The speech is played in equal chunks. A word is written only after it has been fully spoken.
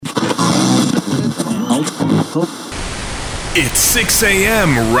It's 6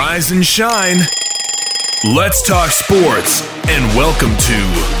 a.m. Rise and shine. Let's talk sports and welcome to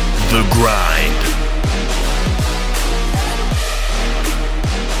The Grind.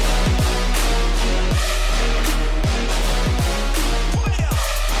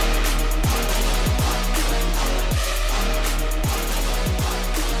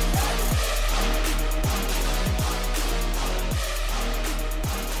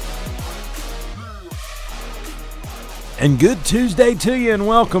 And good Tuesday to you, and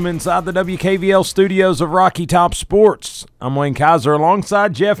welcome inside the WKVL studios of Rocky Top Sports. I'm Wayne Kaiser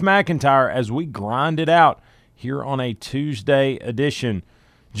alongside Jeff McIntyre as we grind it out here on a Tuesday edition.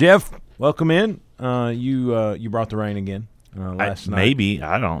 Jeff, welcome in. You brought the rain again last night. Maybe.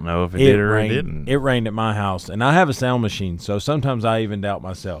 I don't know if it did or rained, it didn't. It rained at my house, and I have a sound machine, so sometimes I even doubt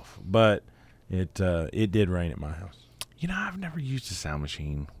myself. But it did rain at my house. You know, I've never used a sound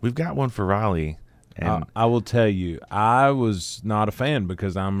machine. We've got one for Raleigh. And I will tell you, I was not a fan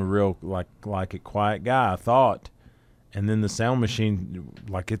because I'm a real like a quiet guy, I thought. And then the sound machine,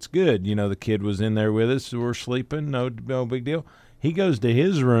 like, it's good. You know, the kid was in there with us. We're sleeping, no big deal. He goes to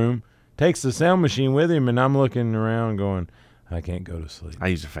his room, takes the sound machine with him, and I'm looking around going, I can't go to sleep. I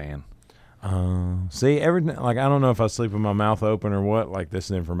use a fan. See, I don't know if I sleep with my mouth open or what. Like, this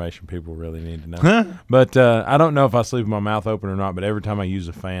is information people really need to know. But I don't know if I sleep with my mouth open or not, but every time I use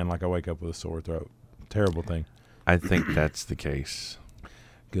a fan, like, I wake up with a sore throat. Terrible thing. I think that's the case.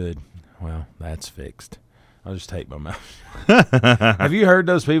 Good. Well, that's fixed. I'll just tape my mouth. Have you heard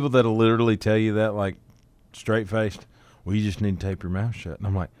those people that'll literally tell you that, like, straight-faced? Well, you just need to tape your mouth shut. And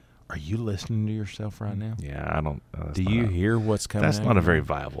I'm like, are you listening to yourself right now? Yeah, I don't. Do you hear what's coming out? That's not a very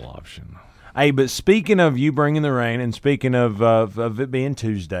viable option. Hey, but speaking of you bringing the rain and speaking of it being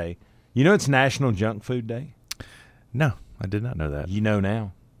Tuesday, you know it's National Junk Food Day? No, I did not know that. You know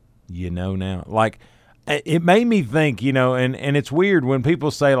now. Like, it made me think, you know, and it's weird when people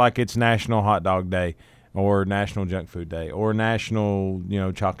say, like, it's National Hot Dog Day or National Junk Food Day or National, you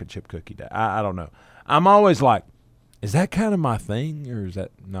know, Chocolate Chip Cookie Day. I don't know. I'm always like, is that kind of my thing or is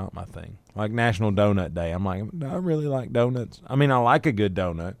that not my thing? Like National Donut Day. I'm like, I really like donuts. I mean, I like a good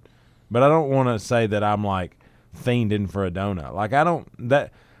donut, but I don't want to say that I'm, like, fiending for a donut. Like, I don't –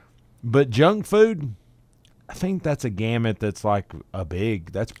 but junk food – I think that's a gamut that's like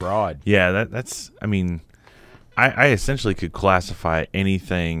that's broad. Yeah, that's. I mean, I essentially could classify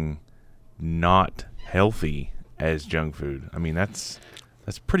anything not healthy as junk food. I mean, that's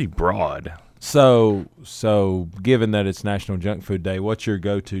pretty broad. So given that it's National Junk Food Day, what's your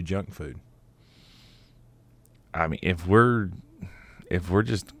go-to junk food? I mean, if we're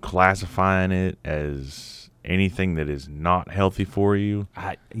just classifying it as anything that is not healthy for you,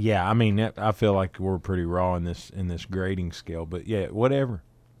 I feel like we're pretty raw in this grading scale, but yeah, whatever.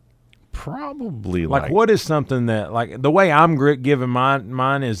 Probably like what is something that, like, the way I'm giving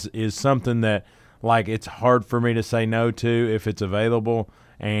mine is something that, like, it's hard for me to say no to if it's available,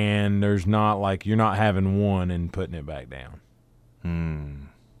 and there's not, like, you're not having one and putting it back down.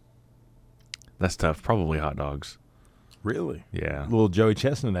 That's tough. Probably hot dogs. Really? Yeah. A little Joey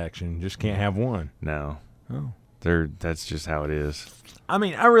Chestnut action. Just can't have one. No. Oh. That's just how it is. I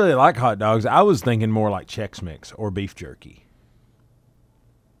mean, I really like hot dogs. I was thinking more like Chex Mix or beef jerky.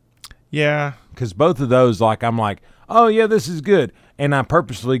 Yeah. Because both of those, like, I'm like, oh, yeah, this is good. And I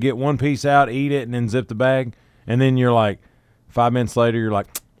purposely get one piece out, eat it, and then zip the bag. And then you're like, 5 minutes later, you're like.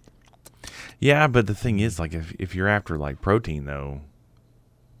 Yeah, but the thing is, like, if you're after, like, protein, though,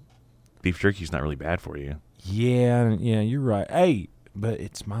 beef jerky's not really bad for you. Yeah, you're right. Hey, but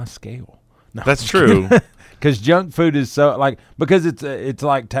it's my scale. No, that's true. Because junk food is so, like, because it's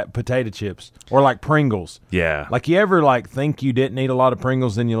like potato chips or like Pringles. Yeah. Like, you ever, like, think you didn't eat a lot of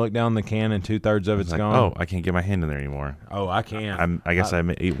Pringles, then you look down the can and 2/3 of it's like, gone? Oh, I can't get my hand in there anymore. Oh, I can. I guess I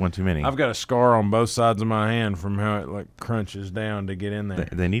ate one too many. I've got a scar on both sides of my hand from how it, like, crunches down to get in there.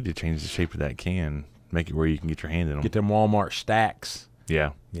 They need to change the shape of that can, make it where you can get your hand in them. Get them Walmart stacks.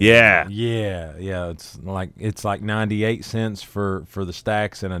 Yeah. It's like 98 cents for the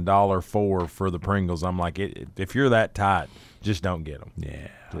stacks and $1.04 for the Pringles. I'm like, if you're that tight, just don't get them. Yeah,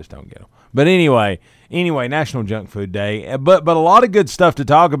 just don't get them. But anyway, National Junk Food Day. But a lot of good stuff to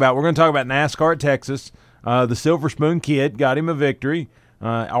talk about. We're going to talk about NASCAR at Texas. The Silver Spoon Kid got him a victory.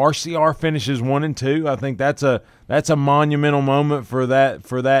 RCR finishes 1-2. I think that's a monumental moment for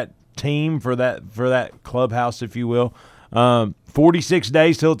that team, for that clubhouse, if you will. 46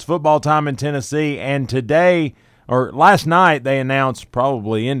 days till it's football time in Tennessee, and today, or last night, they announced,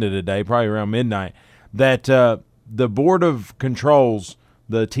 probably into today, probably around midnight, that the Board of Controls,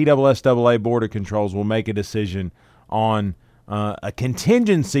 the TSSAA Board of Controls, will make a decision on a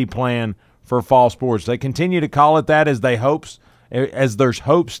contingency plan for fall sports. They continue to call it that as there's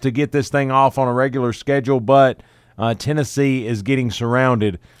hopes to get this thing off on a regular schedule, but Tennessee is getting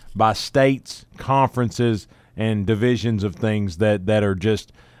surrounded by states, conferences, and divisions of things that are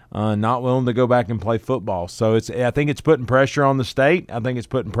just not willing to go back and play football. So I think it's putting pressure on the state. I think it's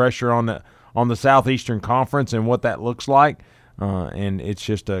putting pressure on the Southeastern Conference and what that looks like. And it's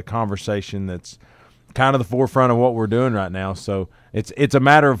just a conversation that's kind of the forefront of what we're doing right now. So it's a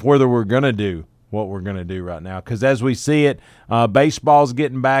matter of whether we're going to do what we're going to do right now. Because as we see it, baseball's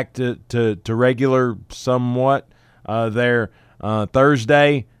getting back to regular somewhat there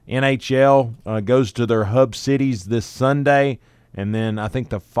Thursday. NHL goes to their hub cities this Sunday. And then I think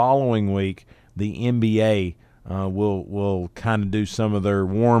the following week, the NBA will kind of do some of their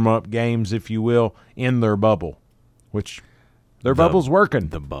warm-up games, if you will, in their bubble, which their bubble's working.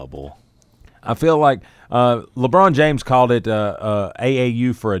 The bubble. I feel like LeBron James called it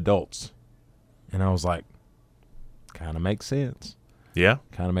AAU for adults. And I was like, kind of makes sense. Yeah.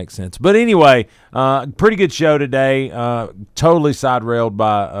 Kind of makes sense. But anyway, pretty good show today. Totally side-railed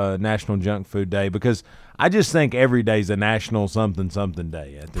by National Junk Food Day because I just think every day's a national something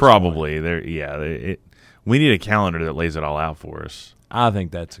day. At this Probably. point. We need a calendar that lays it all out for us. I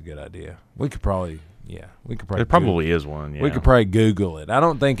think that's a good idea. We could probably There probably is one, yeah. We could probably Google it. I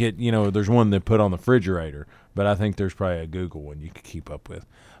don't think there's one they put on the refrigerator, but I think there's probably a Google one you could keep up with.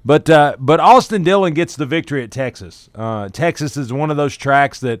 But Austin Dillon gets the victory at Texas. Texas is one of those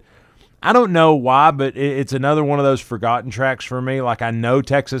tracks that I don't know why, but it's another one of those forgotten tracks for me. Like I know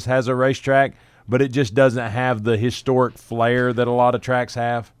Texas has a racetrack, but it just doesn't have the historic flair that a lot of tracks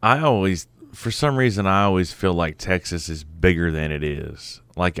have. For some reason, I always feel like Texas is bigger than it is.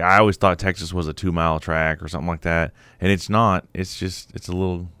 Like I always thought Texas was a 2-mile track or something like that, and it's not. It's a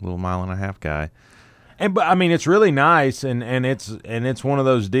little 1.5-mile guy. But I mean, it's really nice, and it's one of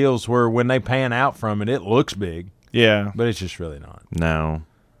those deals where when they pan out from it, it looks big. Yeah, but it's just really not. No.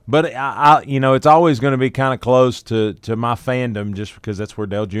 But I it's always going to be kind of close to my fandom, just because that's where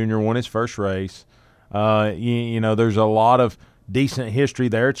Dale Jr. won his first race. There's a lot of decent history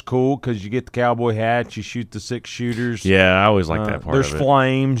there. It's cool because you get the cowboy hats, you shoot the 6 shooters. Yeah, I always like that part of it. There's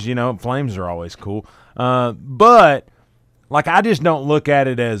flames. Flames are always cool. But like I just don't look at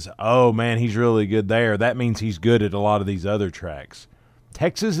it as, oh man, he's really good there. That means he's good at a lot of these other tracks.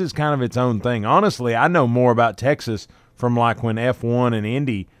 Texas is kind of its own thing. Honestly, I know more about Texas from like when F1 and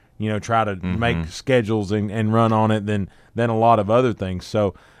Indy, try to make schedules and run on it than a lot of other things.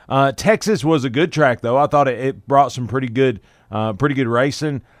 So Texas was a good track though. I thought it brought some pretty good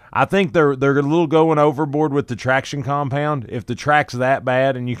racing. I think they're a little going overboard with the traction compound. If the track's that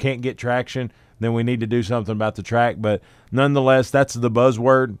bad and you can't get traction, then we need to do something about the track. But nonetheless, that's the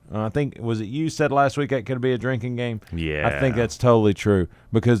buzzword. I think, was it you said last week that could be a drinking game? Yeah. I think that's totally true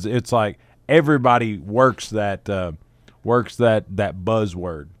because it's like everybody works that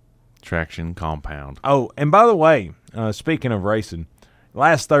buzzword. Traction compound. Oh, and by the way, speaking of racing,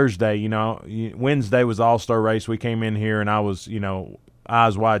 last Thursday, Wednesday was All-Star race. We came in here and I was,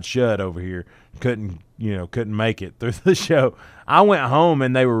 eyes wide shut over here. Couldn't make it through the show. I went home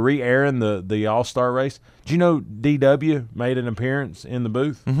and they were re-airing the All-Star race. Did you know DW made an appearance in the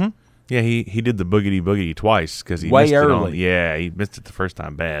booth? Mm-hmm. Yeah, he did the boogity boogity twice because he way missed early. He missed it the first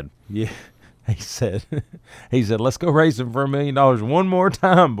time bad. Yeah, he said, let's go racing for $1 million one more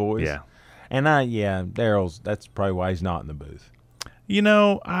time, boys. Yeah, and that's probably why he's not in the booth.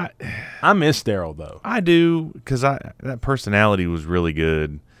 I miss Darryl though. I do because that personality was really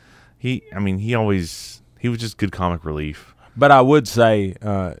good. He was just good comic relief. But I would say,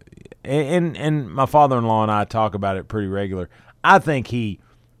 and my father-in-law and I talk about it pretty regular. I think the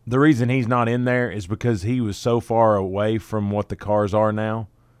reason he's not in there is because he was so far away from what the cars are now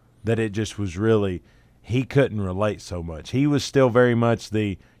that it just was really, he couldn't relate so much. He was still very much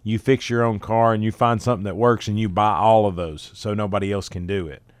you fix your own car and you find something that works and you buy all of those so nobody else can do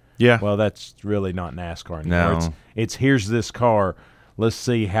it. Yeah. Well, that's really not NASCAR anymore. No. It's here's this car. Let's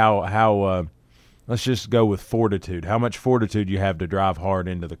see how let's just go with fortitude. How much fortitude you have to drive hard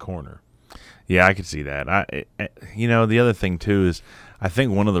into the corner. Yeah, I could see that. The other thing too is I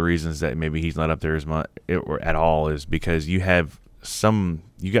think one of the reasons that maybe he's not up there as much at all is because you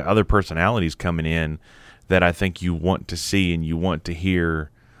got other personalities coming in that I think you want to see and you want to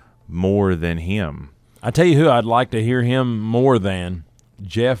hear more than him. I tell you who I'd like to hear him more than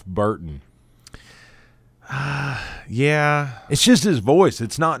Jeff Burton. Yeah. It's just his voice.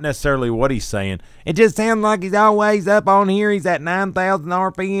 It's not necessarily what he's saying. It just sounds like he's always up on here. He's at 9,000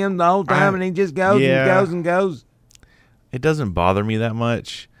 RPM the whole time, and he just goes and goes and goes. It doesn't bother me that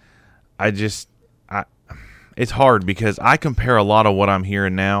much. it's hard because I compare a lot of what I'm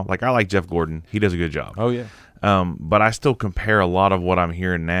hearing now. Like, I like Jeff Gordon. He does a good job. Oh, yeah. But I still compare a lot of what I'm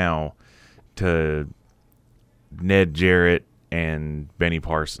hearing now to Ned Jarrett and Benny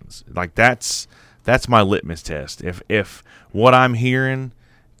Parsons. Like, that's my litmus test. If what I'm hearing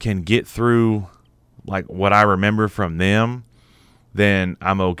can get through like what I remember from them, then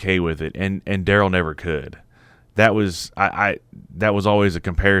I'm okay with it. And Daryl never could. That was that was always a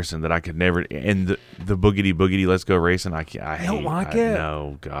comparison that I could never. And the boogity let's go racing. I don't like it.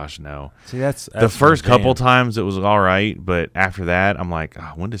 No, gosh, no. See, that's the first couple times it was all right, but after that, I'm like,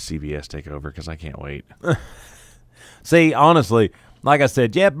 when does CBS take over? Because I can't wait. See, honestly, like I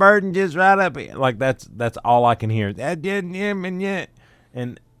said, Jeff Burton just right up. Like that's all I can hear. That didn't him and yet,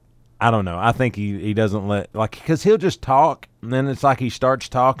 and I don't know. I think he doesn't let because he'll just talk, and then it's like he starts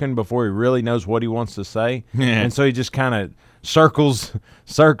talking before he really knows what he wants to say, and so he just kind of circles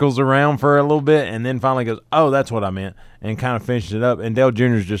around for a little bit, and then finally goes, "Oh, that's what I meant," and kind of finishes it up. And Dale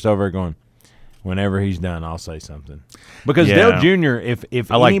Jr.'s just over there going, "Whenever he's done, I'll say something." Because Dale Jr.,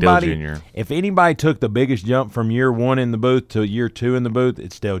 if anybody took the biggest jump from year 1 in the booth to year 2 in the booth,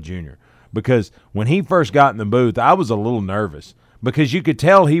 it's Dale Jr. Because when he first got in the booth, I was a little nervous. Because you could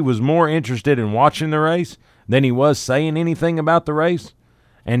tell he was more interested in watching the race than he was saying anything about the race.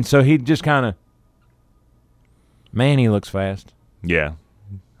 And so he just kind of, man, he looks fast. Yeah.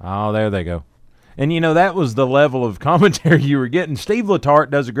 Oh, there they go. And, that was the level of commentary you were getting. Steve Letarte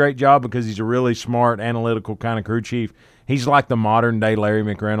does a great job because he's a really smart, analytical kind of crew chief. He's like the modern-day Larry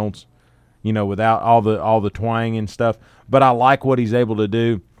McReynolds, without all the twang and stuff. But I like what he's able to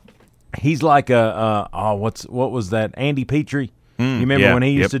do. He's like what was that, Andy Petrie? You remember when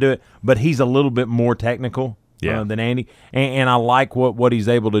he used to do it? But he's a little bit more technical than Andy. And I like what he's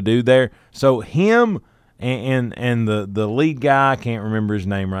able to do there. So him and the lead guy, I can't remember his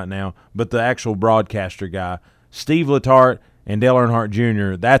name right now, but the actual broadcaster guy, Steve Letarte and Dale Earnhardt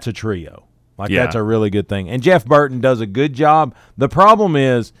Jr., that's a trio. That's a really good thing. And Jeff Burton does a good job. The problem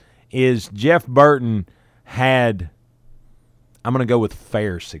is Jeff Burton had, I'm going to go with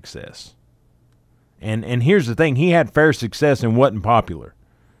fair success. And here's the thing. He had fair success and wasn't popular.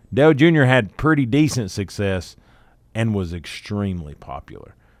 Dale Jr. had pretty decent success and was extremely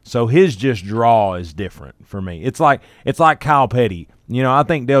popular. So his just draw is different for me. It's like Kyle Petty. I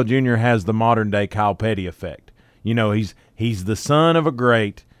think Dale Jr. has the modern-day Kyle Petty effect. He's the son of a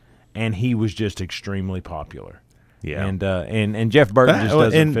great, and he was just extremely popular. Yeah, and Jeff Burton just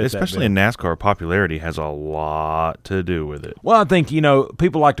doesn't fit especially in NASCAR, popularity has a lot to do with it. Well, I think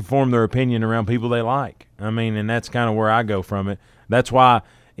people like to form their opinion around people they like. I mean, and that's kind of where I go from it. That's why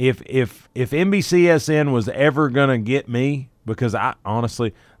if NBCSN was ever gonna get me, because I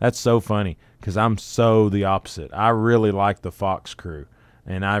honestly, that's so funny because I'm so the opposite. I really like the Fox crew,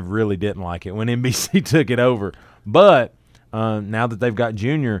 and I really didn't like it when NBC took it over. But now that they've got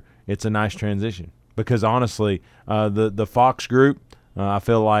Junior, it's a nice transition. Because honestly, the Fox group, I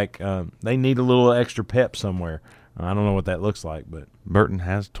feel like they need a little extra pep somewhere. I don't know what that looks like, but Burton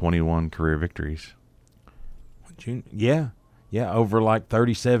has 21 career victories. Yeah, over like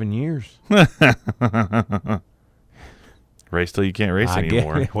 37 years. Race till you can't race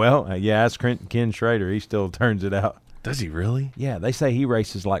anymore. Well, ask Ken Schrader. He still turns it out. Does he really? Yeah, they say he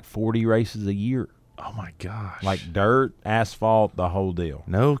races like 40 races a year. Oh my gosh! Like dirt, asphalt, the whole deal.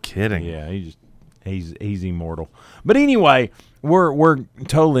 No kidding. Yeah, He's immortal. But anyway, we're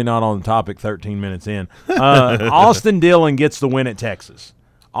totally not on the topic 13 minutes in. Austin Dillon gets the win at Texas.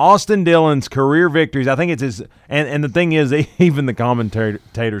 Austin Dillon's career victories, I think it's his – and the thing is, even the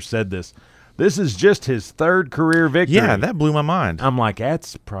commentator said this. This is just his third career victory. Yeah, that blew my mind. I'm like,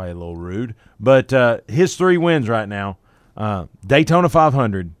 that's probably a little rude. But his 3 wins right now, Daytona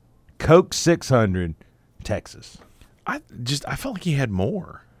 500, Coke 600, Texas. I felt like he had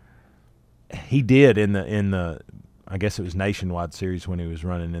more. He did in the I guess it was Nationwide series when he was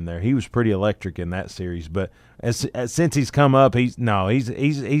running in there. He was pretty electric in that series, but since he's come up, he's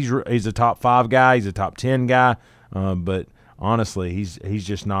a top 5 guy, he's a top 10 guy, but honestly, he's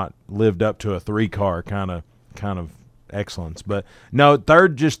just not lived up to a 3-car kind of excellence. But no,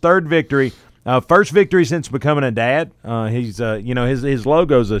 third victory. First victory since becoming a dad. He's his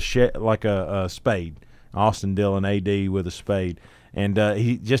logo's like a spade. Austin Dillon AD with a spade. And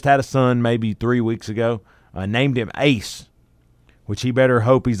he just had a son maybe 3 weeks ago. Named him Ace, which he better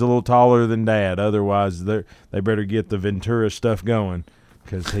hope he's a little taller than Dad. Otherwise, they better get the Ventura stuff going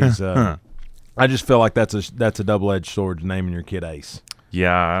because he's. I just feel like that's a double-edged sword naming your kid Ace.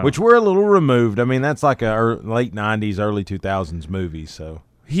 Yeah, which we're a little removed. I mean, that's like a late '90s, early 2000s movie. So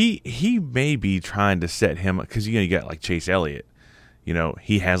he may be trying to set him up because you got like Chase Elliott.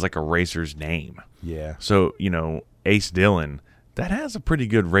 he has like a racer's name. Yeah. So, Ace Dillon, that has a pretty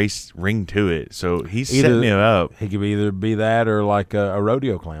good race ring to it. So he's setting it up. He could either be that or like a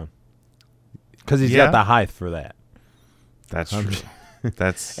rodeo clown. Because he's got the height for that. That's true.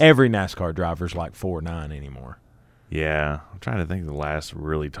 That's every NASCAR driver's like 4'9" anymore. Yeah. I'm trying to think of the last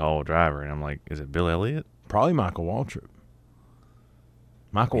really tall driver, and I'm like, is it Bill Elliott? Probably Michael Waltrip.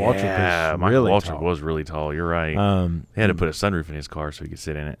 Michael Waltrip was really tall. You're right. He had to put a sunroof in his car so he could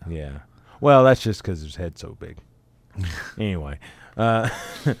sit in it. Yeah. Well, that's just because his head's so big. Anyway.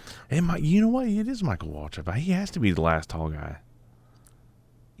 You know what? It is Michael Waltrip. He has to be the last tall guy.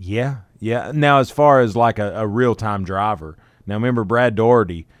 Yeah. Now, as far as like a real-time driver, now remember Brad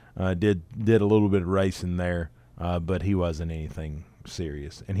Daugherty did a little bit of racing there, but he wasn't anything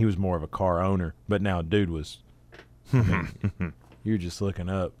serious. And he was more of a car owner. But now dude was you're just looking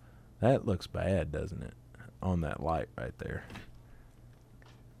up. That looks bad, doesn't it, on that light right there?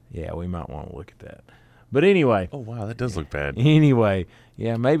 Yeah, we might want to look at that. But anyway. Oh, wow, that does look bad. Anyway,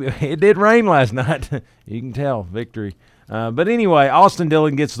 yeah, maybe it did rain last night. You can tell, victory. But anyway, Austin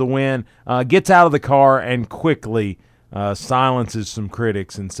Dillon gets the win, gets out of the car, and quickly silences some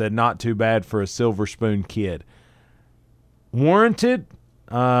critics and said, not too bad for a Silver Spoon kid. Warranted,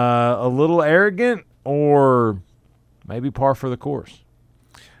 a little arrogant, or maybe par for the course?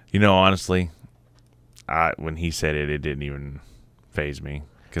 Honestly, when he said it, it didn't even faze me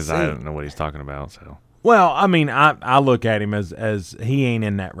because I don't know what he's talking about. So, well, I mean, I look at him as he ain't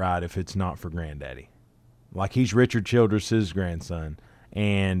in that ride if it's not for Granddaddy. Like, he's Richard Childress's grandson,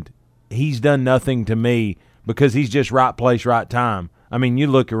 and he's done nothing to me because he's just right place, right time. I mean, you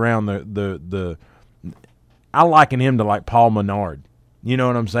look around the I liken him to like Paul Menard. You know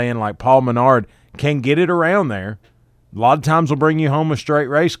what I'm saying? Like, Paul Menard can get it around there. A lot of times will bring you home a straight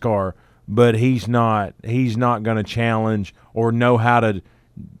race car, but he's not going to challenge or know how to,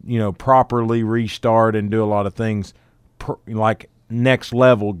 properly restart and do a lot of things like next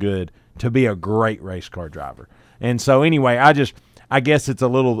level good to be a great race car driver. And so anyway, I guess it's a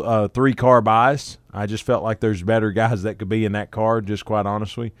little 3-car bias. I just felt like there's better guys that could be in that car, just quite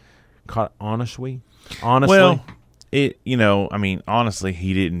honestly. Honestly. Well, honestly,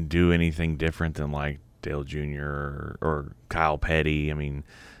 he didn't do anything different than like Dale Jr. or Kyle Petty. I mean,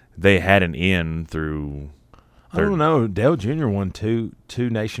 they had an in through. I don't know. Dale Jr. won two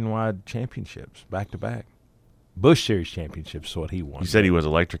nationwide championships back to back. Busch Series championships is what he won. You said he was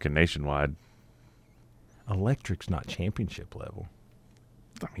electric and nationwide. Electric's not championship level.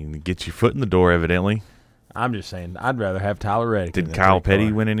 I mean, it gets your foot in the door, evidently. I'm just saying, I'd rather have Tyler Reddick. Did Kyle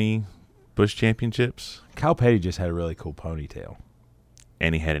Petty win any Busch championships? Kyle Petty just had a really cool ponytail.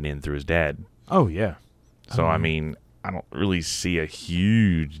 And he had an in through his dad. Oh, yeah. So, I mean, I don't really see a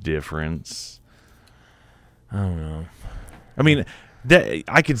huge difference. I don't know. I mean,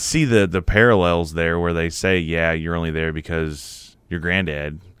 I could see the parallels there where they say, yeah, you're only there because your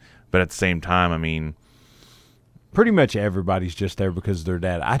granddad. But at the same time, I mean, pretty much everybody's just there because of their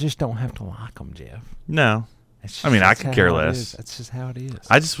dad. I just don't have to like them, Jeff. No. I could care less. That's just how it is.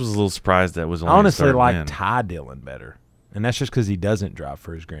 I just was a little surprised that was only honestly like Ty Dillon better. And that's just because he doesn't drive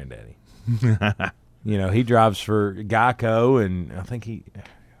for his granddaddy. He drives for Geico, and I think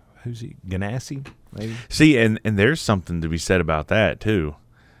who's he? Ganassi, maybe? See, and there's something to be said about that, too.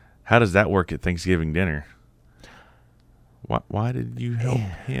 How does that work at Thanksgiving dinner? Why did you help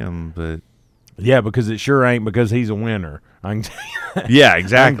him? But yeah, because it sure ain't because he's a winner. I can tell you that. Yeah,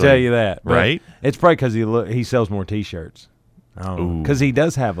 exactly. I can tell you that. Right? It's probably because he sells more T-shirts. Because he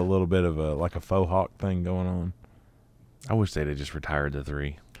does have a little bit of a faux hawk thing going on. I wish they'd have just retired the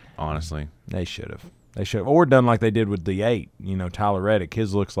 3, honestly. They should have. Or done like they did with the 8. Tyler Reddick.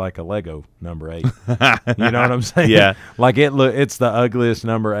 His looks like a Lego number 8. You know what I'm saying? Yeah. Like it's the ugliest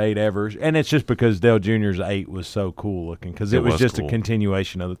number 8 ever. And it's just because Dale Jr.'s 8 was so cool looking because it was just cool. A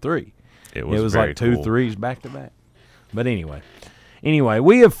continuation of the 3. It was very like 2 cool. 3s back to back. But anyway,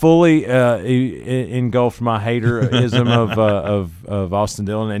 we have fully engulfed my haterism of Austin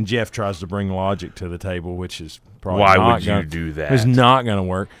Dillon, and Jeff tries to bring logic to the table, which is probably you do that? It's not going to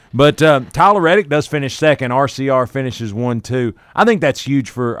work. But Tyler Reddick does finish second. RCR finishes 1-2. I think that's huge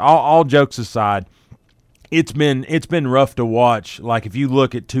for all jokes aside. It's been rough to watch. Like if you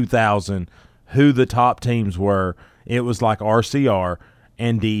look at 2000, who the top teams were, it was like RCR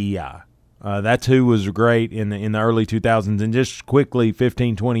and DEI. That's who was great in the early 2000s. And just quickly,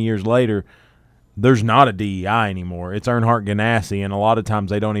 15, 20 years later, there's not a DEI anymore. It's Earnhardt Ganassi, and a lot of times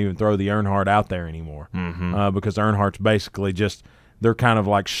they don't even throw the Earnhardt out there anymore because Earnhardt's basically just they're kind of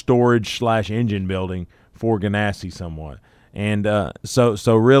like storage/engine building for Ganassi somewhat. And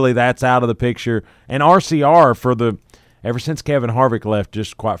so really that's out of the picture. And RCR ever since Kevin Harvick left,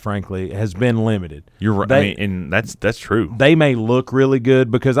 just quite frankly, has been limited. You're right. And that's true. They may look really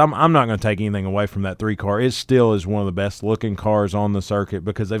good because I'm not going to take anything away from that 3 car. It still is one of the best looking cars on the circuit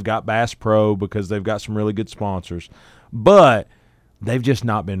because they've got Bass Pro, because they've got some really good sponsors, but they've just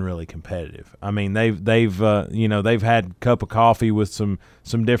not been really competitive. I mean, they've had cup of coffee with some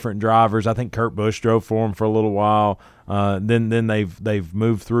different drivers. I think Kurt Busch drove for them for a little while. Then they've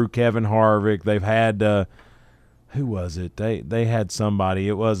moved through Kevin Harvick. They've had who was it? They had somebody.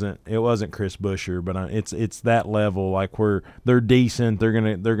 It wasn't Chris Buescher, but it's that level, like where they're decent. They're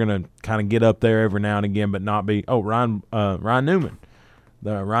gonna kind of get up there every now and again, but not be. Oh, Ryan Newman.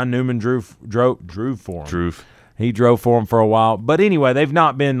 Ryan Newman drove for him. He drove for them for a while. But anyway, they've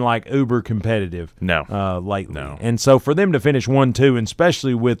not been like uber competitive lately. No. And so for them to finish 1-2, and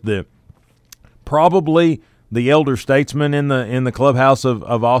especially with probably the elder statesman in the clubhouse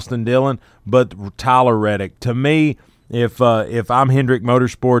of Austin Dillon, but Tyler Reddick. To me, if I'm Hendrick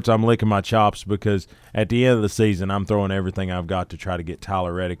Motorsports, I'm licking my chops because at the end of the season, I'm throwing everything I've got to try to get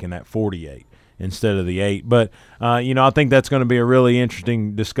Tyler Reddick in that 48 instead of the 8. But, I think that's going to be a really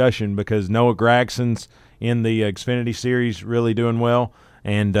interesting discussion because Noah Gragson's in the Xfinity Series really doing well,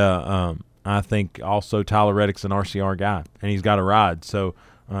 and I think also Tyler Reddick's an RCR guy, and he's got a ride, so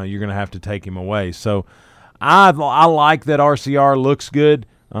you're going to have to take him away. So I like that RCR looks good,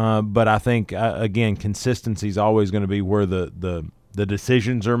 but I think, again, consistency is always going to be where the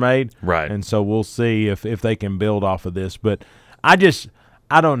decisions are made. Right. And so we'll see if they can build off of this. But I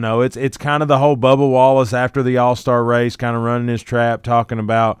don't know. It's kind of the whole Bubba Wallace after the All-Star race kind of running his trap, talking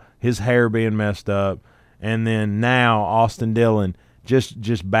about his hair being messed up. And then now Austin Dillon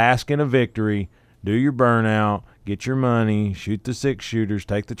just bask in a victory, do your burnout, get your money, shoot the 6 shooters,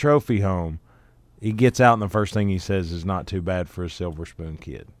 take the trophy home. He gets out and the first thing he says is not too bad for a Silver Spoon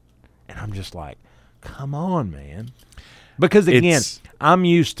kid. And I'm just like, come on, man. Because, again, I'm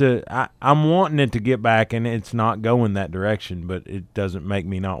used to I'm wanting it to get back, and it's not going that direction, but it doesn't make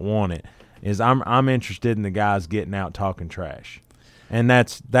me not want it, is I'm interested in the guys getting out talking trash. And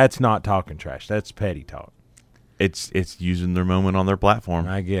that's not talking trash. That's petty talk. It's using their moment on their platform.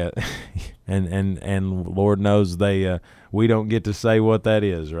 I get, and Lord knows we don't get to say what that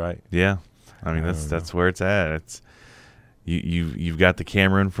is, right? Yeah, I mean that's where it's at. It's you've got the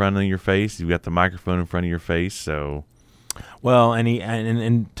camera in front of your face, you've got the microphone in front of your face, so. Well,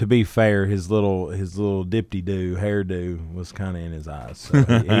 and to be fair, his little dip-de-doo hairdo was kind of in his eyes, so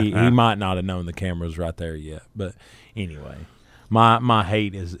he might not have known the camera was right there yet. But anyway. My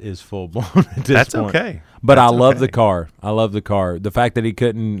hate is full blown at this That's point. Okay. But I love the car. I love the car. The fact that he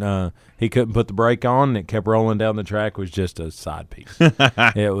couldn't put the brake on and it kept rolling down the track was just a side piece.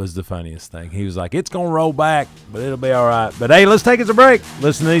 It was the funniest thing. He was like, "It's gonna roll back, but it'll be all right." But hey, let's take us a break.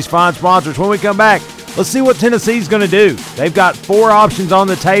 Listen to these fine sponsors. When we come back, let's see what Tennessee's gonna do. They've got 4 options on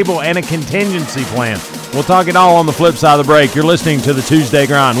the table and a contingency plan. We'll talk it all on the flip side of the break. You're listening to the Tuesday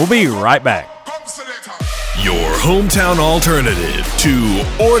Grind. We'll be right back. Your hometown alternative to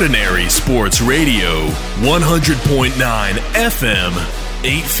Ordinary Sports Radio, 100.9 FM,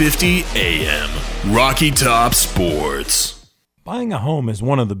 850 AM. Rocky Top Sports. Buying a home is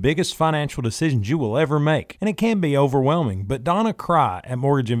one of the biggest financial decisions you will ever make, and it can be overwhelming, but Donna Cry at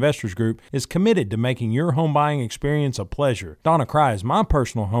Mortgage Investors Group is committed to making your home buying experience a pleasure. Donna Cry is my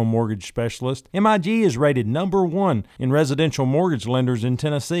personal home mortgage specialist. MIG is rated #1 in residential mortgage lenders in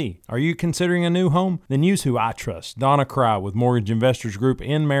Tennessee. Are you considering a new home? Then use who I trust, Donna Cry with Mortgage Investors Group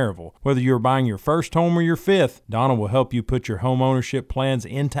in Maryville. Whether you're buying your first home or your 5th, Donna will help you put your home ownership plans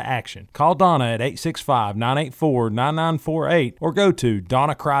into action. Call Donna at 865-984-9948 or go to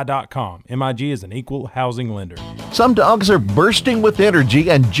donnacry.com. MIG is an equal housing lender. Some dogs are bursting with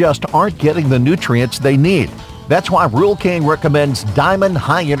energy and just aren't getting the nutrients they need. That's why Rural King recommends Diamond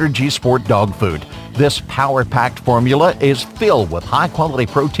High Energy Sport Dog Food. This power-packed formula is filled with high-quality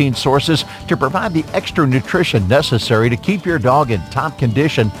protein sources to provide the extra nutrition necessary to keep your dog in top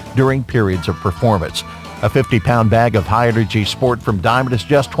condition during periods of performance. A 50-pound bag of high-energy sport from Diamond is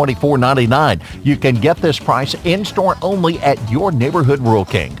just $24.99. You can get this price in-store only at your neighborhood Rural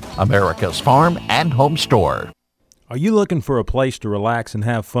King, America's farm and home store. Are you looking for a place to relax and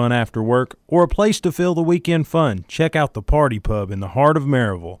have fun after work, or a place to fill the weekend fun? Check out the Party Pub in the heart of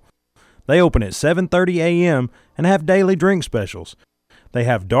Maryville. They open at 7:30 a.m. and have daily drink specials. They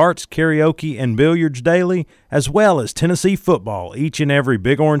have darts, karaoke, and billiards daily, as well as Tennessee football each and every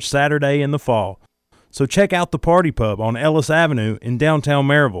Big Orange Saturday in the fall. So check out the Party Pub on Ellis Avenue in downtown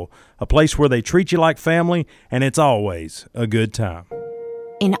Maryville, a place where they treat you like family, and it's always a good time.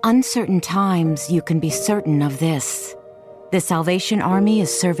 In uncertain times, you can be certain of this. The Salvation Army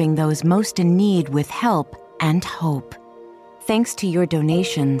is serving those most in need with help and hope. Thanks to your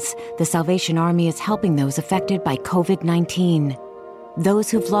donations, the Salvation Army is helping those affected by COVID-19. Those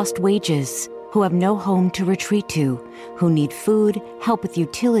who've lost wages, who have no home to retreat to, who need food, help with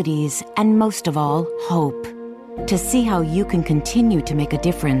utilities, and most of all, hope. To see how you can continue to make a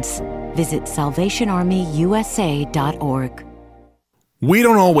difference, visit salvationarmyusa.org. We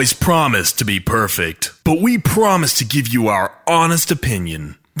don't always promise to be perfect, but we promise to give you our honest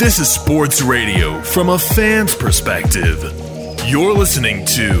opinion. This is sports radio from a fan's perspective. You're listening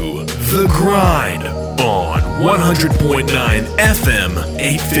to The Grind on 100.9 FM,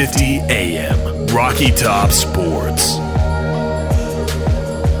 850 AM, Rocky Top Sports.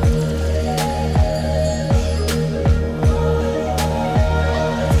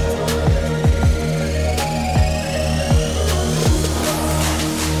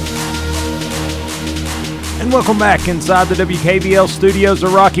 And welcome back inside the WKVL studios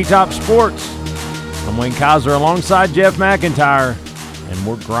of Rocky Top Sports. I'm Wayne Kaiser alongside Jeff McIntyre, and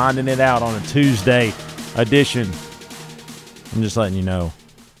we're grinding it out on a Tuesday edition. I'm just letting you know,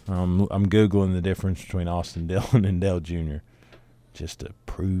 I'm Googling the difference between Austin Dillon and Dale Jr. just to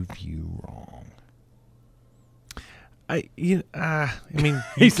prove you wrong. I mean,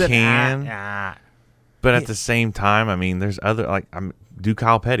 He you said, can, but at the same time, I mean, there's other, do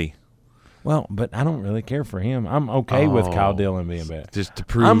Kyle Petty. Well, but I don't really care for him. I'm okay with Kyle Dillon being bad. Just to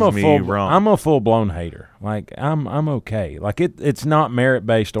prove me wrong. I'm a full-blown hater. Like, I'm okay. Like, it's not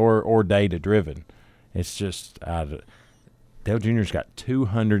merit-based or data-driven. It's just Dale Jr.'s got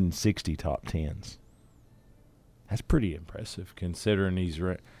 260 top tens. That's pretty impressive considering he's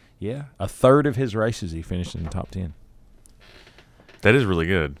a third of his races he finished in the top 10. That is really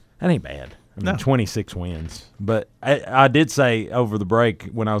good. That ain't bad. I mean, No. 26 wins. But I did say over the break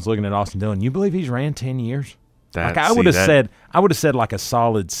when I was looking at Austin Dillon, you believe he's ran 10 years? I would have said like a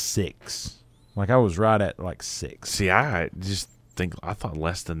solid 6. Like I was right at like 6. See, I just think I thought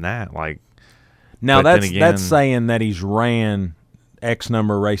less than that. Like Now but then again, that's saying that he's ran X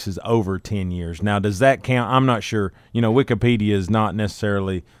number of races over 10 years. Now, does that count? I'm not sure. Wikipedia is not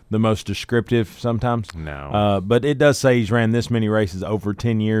necessarily the most descriptive sometimes. No. But it does say he's ran this many races over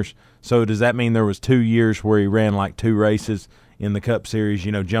 10 years. So does that mean there was 2 years where he ran like 2 races in the Cup Series,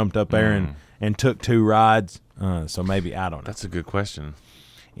 jumped up there and took 2 rides? So maybe, I don't know. That's a good question.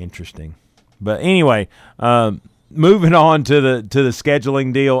 Interesting. But anyway, moving on to the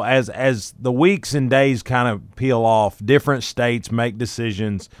scheduling deal, as the weeks and days kind of peel off, different states make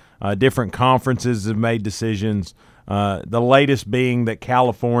decisions, different conferences have made decisions. The latest being that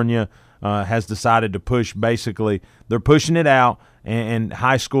California has decided to push, basically, they're pushing it out, and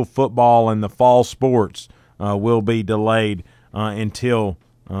high school football and the fall sports will be delayed until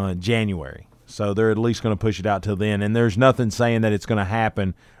January. So they're at least going to push it out till then, and there's nothing saying that it's going to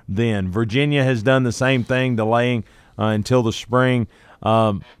happen then. Virginia has done the same thing, delaying until the spring.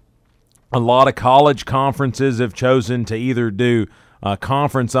 A lot of college conferences have chosen to either do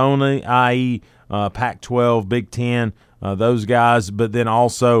conference only, i.e. Pac-12, Big Ten, those guys, but then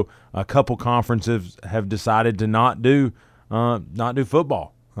also a couple conferences have decided to not do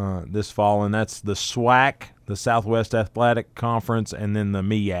football this fall, and that's the SWAC, the Southwest Athletic Conference, and then the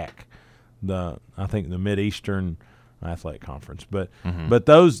MEAC, I think the Mid-Eastern Athletic Conference. But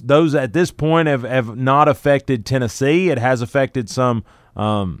those at this point have not affected Tennessee. It has affected some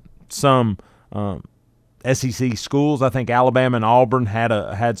SEC schools. I think Alabama and Auburn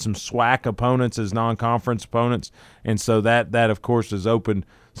had some SWAC opponents as non-conference opponents, and so that of course has opened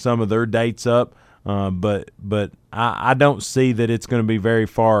some of their dates up. But I don't see that it's going to be very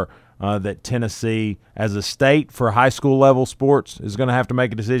far that Tennessee, as a state for high school level sports, is going to have to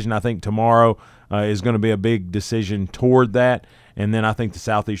make a decision. I think tomorrow is going to be a big decision toward that, and then I think the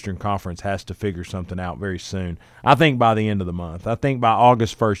Southeastern Conference has to figure something out very soon. I think by the end of the month. I think by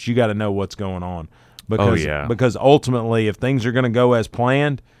August 1st, you got to know what's going on. Because ultimately, if things are going to go as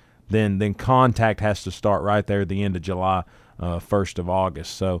planned, then contact has to start right there at the end of July, 1st of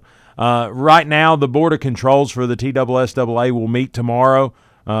August. So right now, the Board of Controls for the TSSAA will meet tomorrow.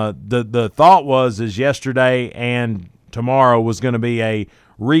 The thought was yesterday and tomorrow was going to be a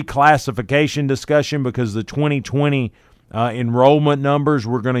reclassification discussion because the 2020 enrollment numbers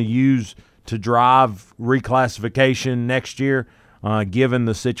we're going to use to drive reclassification next year, given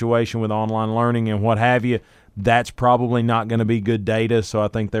the situation with online learning and what have you. That's probably not going to be good data, so I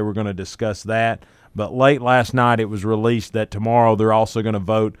think they were going to discuss that. But late last night it was released that tomorrow they're also going to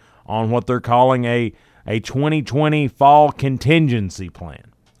vote on what they're calling a 2020 fall contingency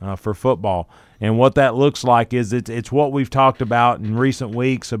plan for football. And what that looks like is it's what we've talked about in recent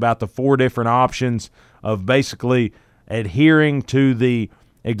weeks about the 4 different options of basically adhering to the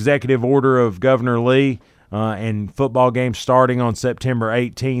executive order of Governor Lee and football games starting on September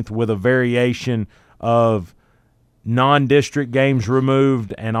 18th with a variation of non-district games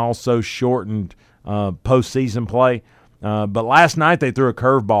removed and also shortened postseason play. But last night they threw a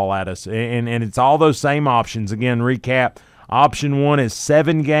curveball at us, and it's all those same options. Again, recap, option 1 is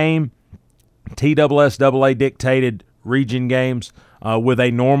 7-game TSSAA dictated region games with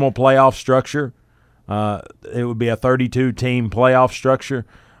a normal playoff structure. It would be a 32-team playoff structure.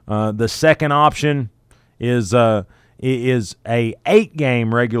 The second option is a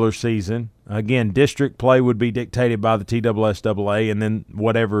 8-game regular season. Again, district play would be dictated by the TSSAA, and then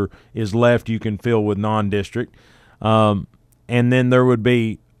whatever is left you can fill with non-district. And then there would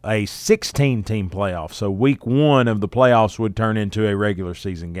be a 16-team playoff. So week 1 of the playoffs would turn into a regular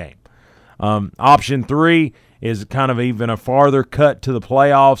season game. Option 3 is kind of even a farther cut to the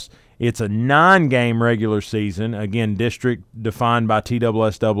playoffs. It's a 9-game regular season. Again, district defined by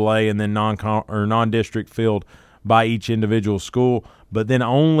TSSAA and then non-district filled by each individual school. But then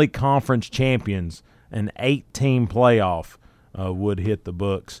only conference champions, an 8-team playoff, would hit the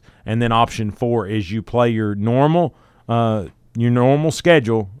books. And then option 4 is you play your normal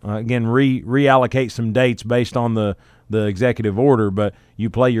schedule. Again, reallocate some dates based on the executive order, but you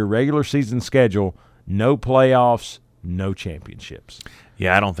play your regular season schedule, no playoffs, no championships.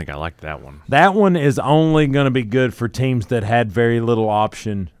 Yeah, I don't think I like that one. That one is only going to be good for teams that had very little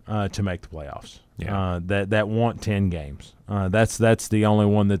option to make the playoffs. Yeah. That want 10 games. That's the only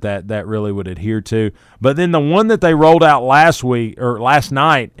one that really would adhere to. But then the one that they rolled out last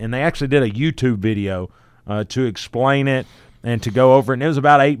night, and they actually did a YouTube video to explain it and to go over it. And it was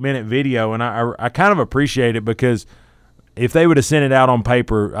about an 8-minute video, and I kind of appreciate it because if they would have sent it out on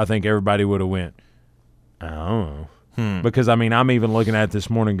paper, I think everybody would have went, I don't know. Because, I mean, I'm even looking at it this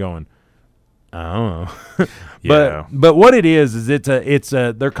morning going, I don't know. Yeah. But what it is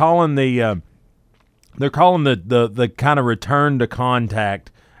they're calling the kind of return to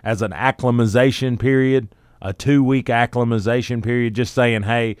contact as an acclimatization period, a 2-week acclimatization period, just saying,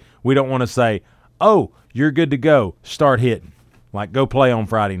 hey, we don't want to say, oh, you're good to go, start hitting, like go play on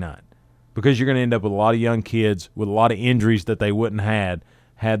Friday night, because you're going to end up with a lot of young kids with a lot of injuries that they wouldn't had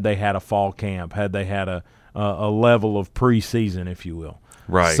they had a fall camp, had they had a level of preseason, if you will.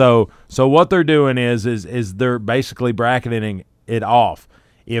 Right. So what they're doing is they're basically bracketing it off.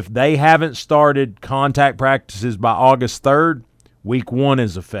 If they haven't started contact practices by August 3rd, week 1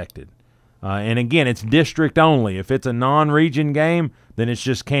 is affected. And again, it's district only. If it's a non-region game, then it's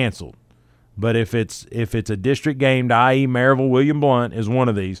just canceled. But if it's a district game, i.e. Maryville, William Blount is one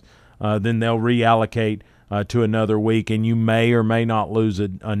of these, then they'll reallocate to another week, and you may or may not lose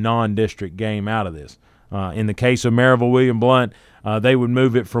a non-district game out of this. In the case of Maryville, William Blount, they would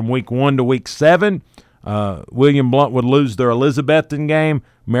move it from week 1 to week 7. William Blount would lose their Elizabethton game.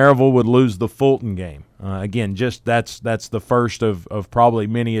 Maryville would lose the Fulton game. Again, just that's the first of probably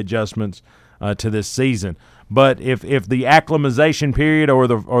many adjustments to this season. But if the acclimatization period or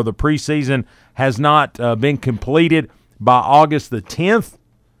the preseason has not been completed by August the 10th,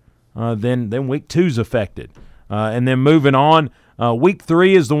 then week 2 is affected. And then moving on, week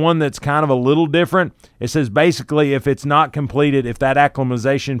 3 is the one that's kind of a little different. It says basically if it's not completed, if that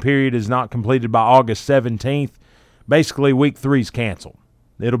acclimatization period is not completed by August 17th, basically week 3 is canceled.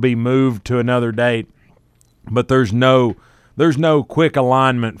 It'll be moved to another date, but there's no quick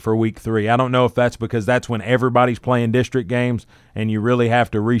alignment for week 3. I don't know if that's because that's when everybody's playing district games and you really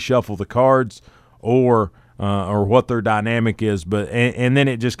have to reshuffle the cards, or what their dynamic is. But and then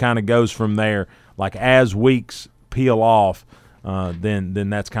it just kind of goes from there. Like as weeks peel off, then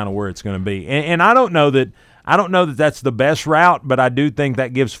that's kind of where it's going to be. And I don't know that that's the best route, but I do think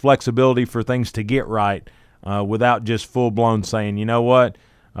that gives flexibility for things to get right without just full blown saying, you know what,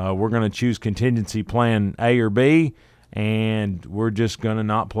 we're going to choose contingency plan A or B, and we're just going to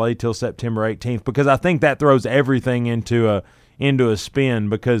not play till September 18th, because I think that throws everything into a spin.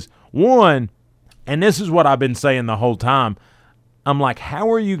 Because one, and this is what I've been saying the whole time, I'm like,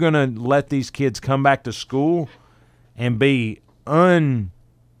 how are you going to let these kids come back to school and be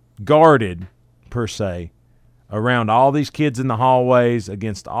unguarded, per se, around all these kids in the hallways,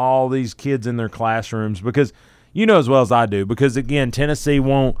 against all these kids in their classrooms? Because you know as well as I do, because, again, Tennessee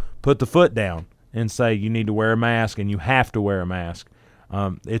won't put the foot down and say you need to wear a mask and you have to wear a mask.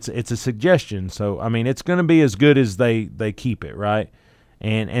 It's a suggestion. So, I mean, it's going to be as good as they keep it, right?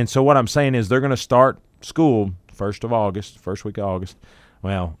 And so what I'm saying is they're going to start school first week of August.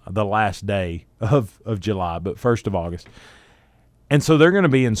 Well, the last day of July, but 1st of August. And so they're going to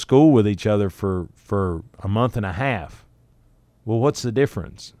be in school with each other for a month and a half. Well, what's the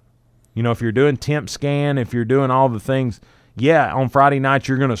difference? You know, if you're doing temp scan, if you're doing all the things, yeah, on Friday night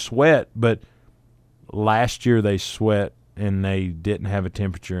you're going to sweat, but last year they sweat and they didn't have a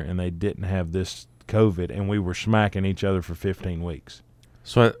temperature and they didn't have this COVID, and we were smacking each other for 15 weeks.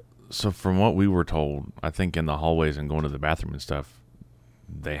 So from what we were told, I think in the hallways and going to the bathroom and stuff,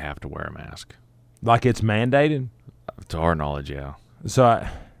 they have to wear a mask. Like it's mandated? To our knowledge, yeah. So,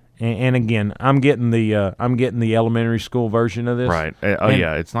 and again, I'm getting the elementary school version of this. Right.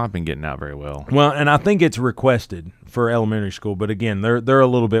 Yeah, it's not been getting out very well. Well, and I think it's requested for elementary school, but again, they're a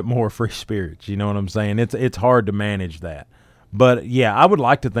little bit more free spirits. You know what I'm saying? It's hard to manage that. But yeah, I would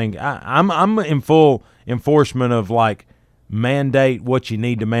like to think I'm in full enforcement of like mandate what you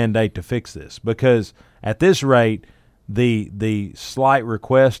need to mandate to fix this, because at this rate, the slight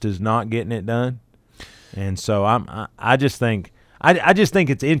request is not getting it done, and so I just think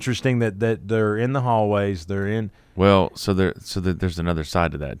it's interesting that they're in the hallways, they're in. Well, there's another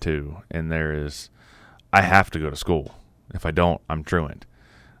side to that too, and there is, I have to go to school. If I don't, I'm truant.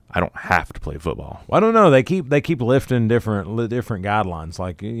 I don't have to play football. Well, I don't know. They keep lifting different guidelines.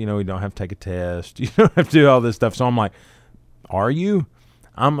 Like, you know, you don't have to take a test. You don't have to do all this stuff. So I'm like, are you?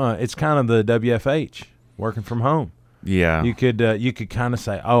 It's kind of the WFH, working from home. Yeah. You could kind of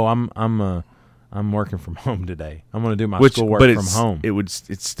say, oh, I'm working from home today. I'm going to do my schoolwork from home.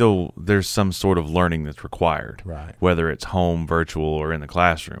 It's still, there's some sort of learning that's required. Right. Whether it's home, virtual, or in the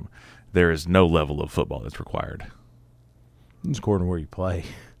classroom, there is no level of football that's required. It's according to where you play.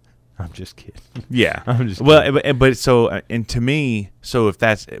 I'm just kidding. Yeah. I'm just kidding. But so, and to me, so if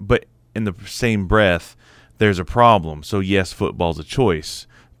that's, but in the same breath, there's a problem. So yes, football's a choice,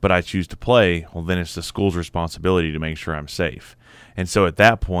 but I choose to play. Well, then it's the school's responsibility to make sure I'm safe. And so at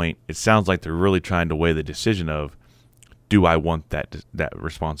that point, it sounds like they're really trying to weigh the decision of, do I want that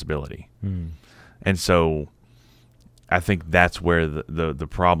responsibility? And so I think that's where the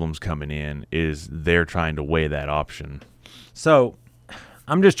problem's coming in, is they're trying to weigh that option. So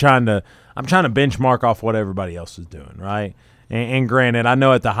I'm trying to benchmark off what everybody else is doing, right? And granted, I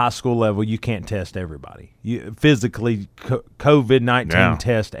know at the high school level you can't test everybody. You physically COVID-19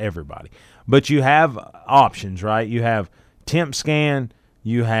 test everybody, but you have options, right? You have temp scan.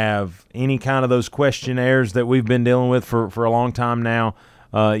 You have any kind of those questionnaires that we've been dealing with for a long time now.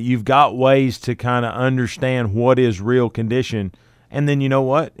 You've got ways to kind of understand what is real condition, and then you know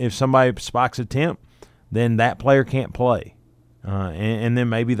what? If somebody spikes a temp, then that player can't play. And then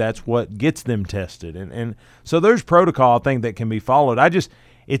maybe that's what gets them tested. And so there's protocol, I think, that can be followed.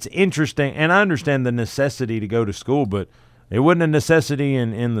 It's interesting, and I understand the necessity to go to school, but it wasn't a necessity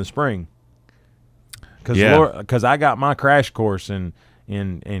in the spring. Because I got my crash course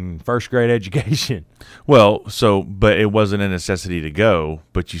in first grade education. Well, but it wasn't a necessity to go,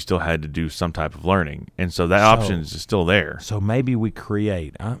 but you still had to do some type of learning. And so that option is still there. So maybe we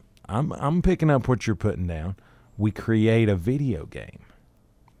create, I'm picking up what you're putting down. We create a video game,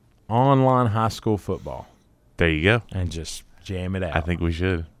 online high school football. There you go. And just jam it out. I think we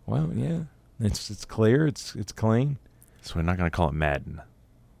should. Well, yeah. It's clear. It's clean. So we're not going to call it Madden.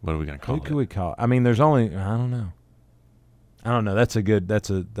 What are we going to call it? Who could we call it? I mean, there's only, I don't know. That's a good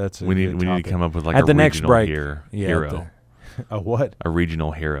we need to come up with like at a the regional next break, hero. A what? A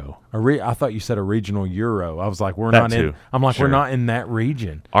regional hero. I thought you said a regional Euro. I was like, we're not in that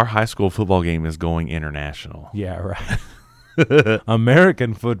region. Our high school football game is going international. Yeah, right.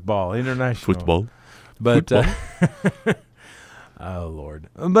 American football, international football. But oh Lord.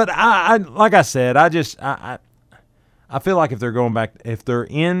 But I like I said, I feel like if they're going back, if they're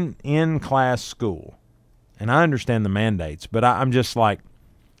in class school, and I understand the mandates, but I'm just like,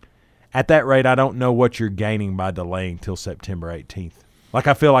 at that rate, I don't know what you're gaining by delaying till September 18th. Like,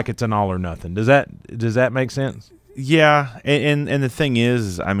 I feel like it's an all or nothing. Does that make sense? Yeah, and the thing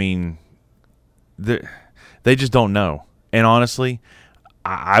is, I mean, they just don't know. And honestly,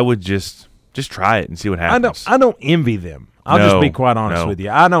 I would just try it and see what happens. I don't envy them. I'll just be quite honest with you.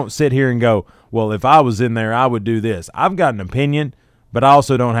 I don't sit here and go, well, if I was in there, I would do this. I've got an opinion, but I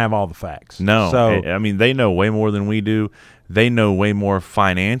also don't have all the facts. No. So, I mean, they know way more than we do. They know way more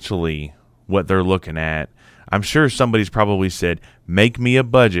financially what they're looking at. I'm sure somebody's probably said, make me a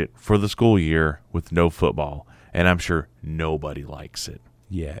budget for the school year with no football. And I'm sure nobody likes it.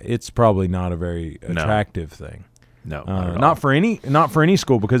 Yeah, it's probably not a very attractive thing. No, not for any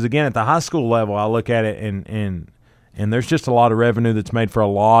school, because again, at the high school level, I look at it and there's just a lot of revenue that's made for a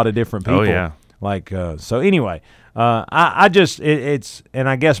lot of different people. Oh yeah. Like so. Anyway, I guess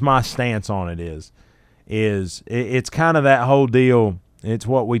my stance on it is it's kind of that whole deal. It's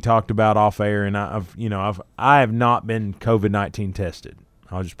what we talked about off air, and I have not been COVID-19 tested.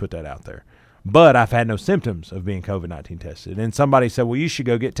 I'll just put that out there. But I've had no symptoms of being COVID-19 tested. And somebody said, well, you should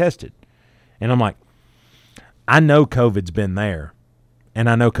go get tested. And I'm like, I know COVID's been there, and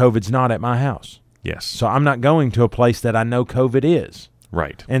I know COVID's not at my house. Yes. So I'm not going to a place that I know COVID is.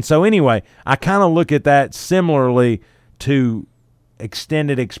 Right. And so anyway, I kind of look at that similarly to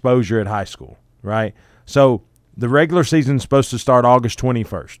extended exposure at high school, right? So the regular season is supposed to start August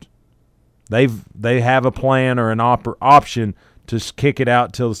 21st. They have a plan or an option to kick it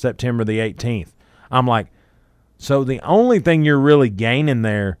out till September the 18th. I'm like, so the only thing you're really gaining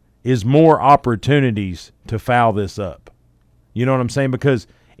there is more opportunities to foul this up. You know what I'm saying? Because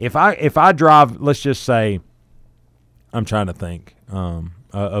if I drive, let's just say, I'm trying to think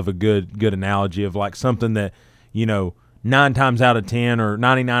of a good analogy of like something that, 9 times out of 10 or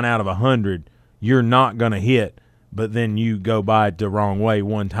 99 out of 100 you're not going to hit, but then you go by it the wrong way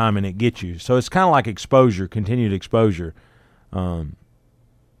one time and it gets you. So it's kind of like exposure, continued exposure.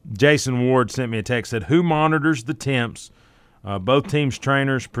 Jason Ward sent me a text, said, who monitors the temps? Both teams'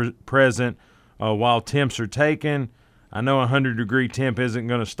 trainers present while temps are taken. I know a 100-degree temp isn't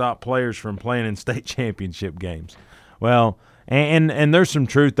going to stop players from playing in state championship games. Well, and there's some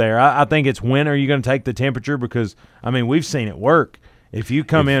truth there. I think it's when are you going to take the temperature? Because, we've seen it work. If you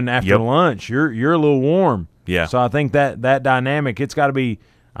come in after lunch, you're a little warm. Yeah. So I think that dynamic, it's got to be,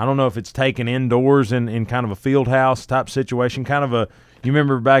 I don't know if it's taken indoors in kind of a field house type situation, kind of you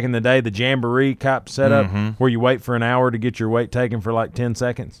remember back in the day, the jamboree type setup where you wait for an hour to get your weight taken for like 10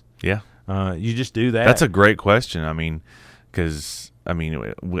 seconds? Yeah. You just do that. That's a great question. Because,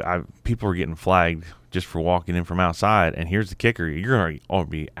 people are getting flagged just for walking in from outside, and here's the kicker. You're going to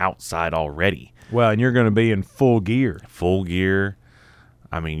be outside already. Well, and you're going to be in full gear. Full gear.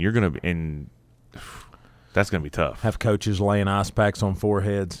 You're going to be in – that's going to be tough. Have coaches laying ice packs on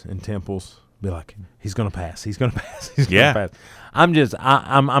foreheads and temples. Be like, he's going to pass. He's going to pass. He's going to pass.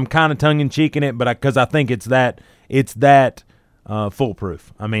 I'm kind of tongue-in-cheek in it, but because I think it's that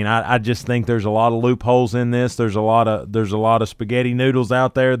foolproof. I just think there's a lot of loopholes in this. There's a lot of spaghetti noodles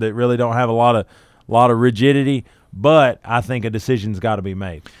out there that really don't have a lot of rigidity, but I think a decision's got to be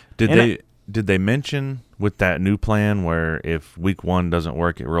made. Did they mention with that new plan where if week 1 doesn't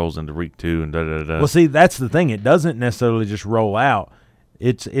work, it rolls into week 2 and da-da-da-da? Well, see, that's the thing. It doesn't necessarily just roll out.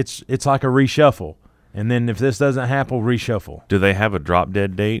 It's like a reshuffle. And then if this doesn't happen, reshuffle. Do they have a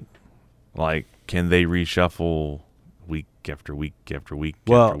drop-dead date? Like, can they reshuffle week after week after week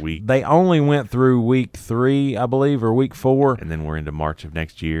after week? They only went through week 3, I believe, or week 4. And then we're into March of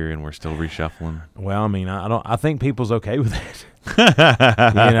next year, and we're still reshuffling. Well, I think people's okay with that.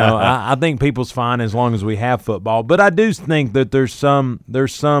 I think people's fine as long as we have football. But I do think that there's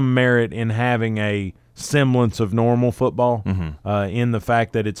some merit in having a semblance of normal football in the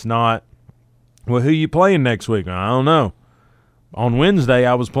fact that it's not, well, who you playing next week? I don't know. On Wednesday,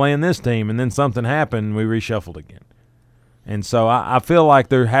 I was playing this team, and then something happened, and we reshuffled again. And so I feel like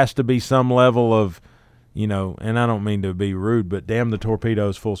there has to be some level of, and I don't mean to be rude, but damn the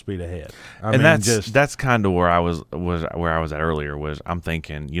torpedoes full speed ahead. That's kind of where I was at earlier. Was I'm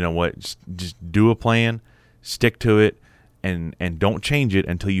thinking, you know what, just do a plan, stick to it, and don't change it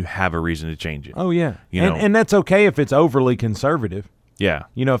until you have a reason to change it. Oh yeah, and that's okay if it's overly conservative. Yeah,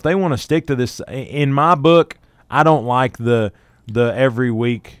 if they want to stick to this. In my book, I don't like the every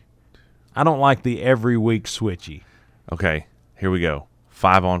week. I don't like the every week switchy. Okay, here we go.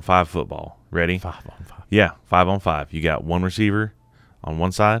 5-on-5 football. Ready? 5-on-5. Yeah, 5-on-5. You got one receiver on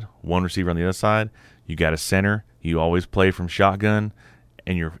one side, one receiver on the other side. You got a center. You always play from shotgun,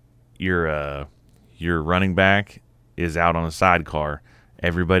 and your running back is out on a sidecar.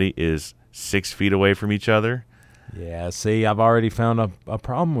 Everybody is 6 feet away from each other. Yeah, see, I've already found a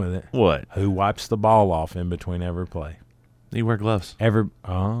problem with it. What? Who wipes the ball off in between every play? You wear gloves.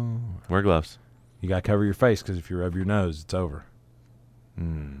 Wear gloves. You got to cover your face because if you rub your nose, it's over.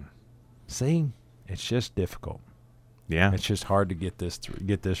 See, it's just difficult. Yeah, it's just hard to get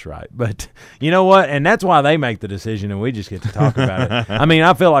this right. But you know what? And that's why they make the decision, and we just get to talk about it.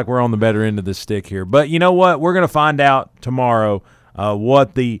 I feel like we're on the better end of the stick here. But you know what? We're going to find out tomorrow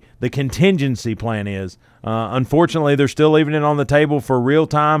what the contingency plan is. Unfortunately, they're still leaving it on the table for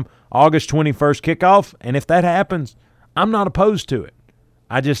real-time August 21st kickoff. And if that happens, I'm not opposed to it.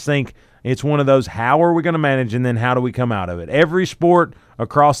 I just think it's one of those, how are we going to manage, and then how do we come out of it? Every sport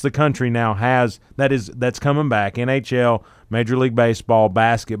across the country now has that's coming back. NHL, Major League Baseball,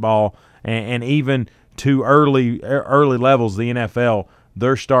 basketball, and even to early levels, the NFL,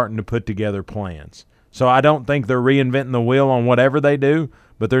 they're starting to put together plans. So I don't think they're reinventing the wheel on whatever they do,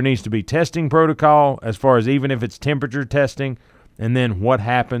 but there needs to be testing protocol as far as even if it's temperature testing, and then what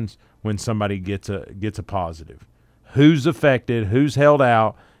happens when somebody gets a positive. Who's affected, who's held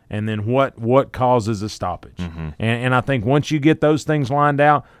out, and then what causes a stoppage. And I think once you get those things lined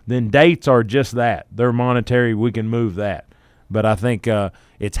out, then dates are just that. They're monetary. We can move that. But I think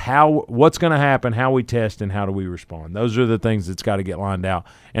it's what's going to happen, how we test, and how do we respond. Those are the things that's got to get lined out.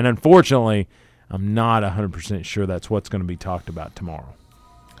 And unfortunately, I'm not 100% sure that's what's going to be talked about tomorrow.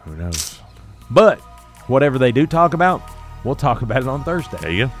 Who knows? But whatever they do talk about, we'll talk about it on Thursday.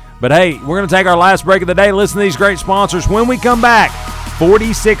 There you go. But, hey, we're going to take our last break of the day. Listen to these great sponsors. When we come back,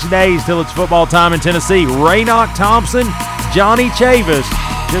 46 days till it's football time in Tennessee. Raynoch Thompson, Johnny Chavis,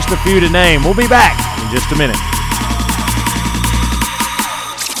 just a few to name. We'll be back in just a minute.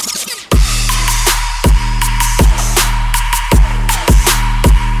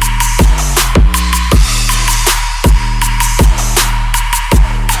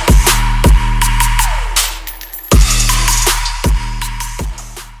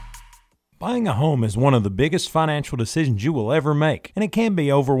 Buying a home is one of the biggest financial decisions you will ever make, and it can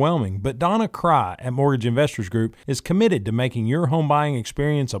be overwhelming, but Donna Cry at Mortgage Investors Group is committed to making your home buying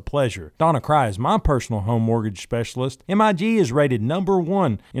experience a pleasure. Donna Cry is my personal home mortgage specialist. MIG is rated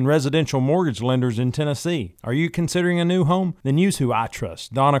 #1 in residential mortgage lenders in Tennessee. Are you considering a new home? Then use who I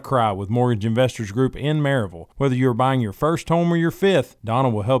trust, Donna Cry with Mortgage Investors Group in Maryville. Whether you're buying your first home or your fifth, Donna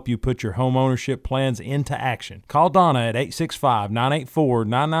will help you put your home ownership plans into action. Call Donna at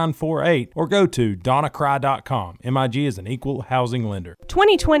 865-984-9948 or go to donnacry.com. MIG is an equal housing lender.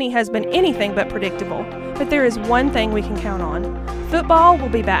 2020 has been anything but predictable, but there is one thing we can count on. Football will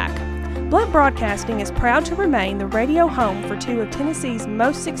be back. Blunt Broadcasting is proud to remain the radio home for two of Tennessee's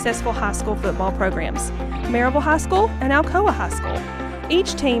most successful high school football programs, Maryville High School and Alcoa High School.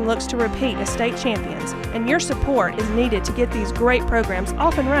 Each team looks to repeat as state champions, and your support is needed to get these great programs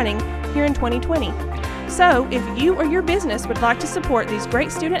off and running here in 2020. So, if you or your business would like to support these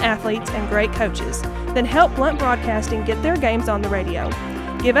great student athletes and great coaches, then help Blunt Broadcasting get their games on the radio.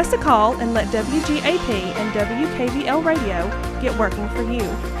 Give us a call and let WGAP and WKVL Radio get working for you.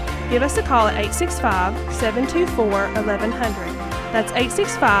 Give us a call at 865-724-1100. That's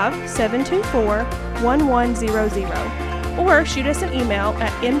 865-724-1100. Or shoot us an email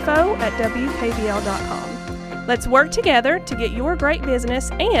at info@wkvl.com. Let's work together to get your great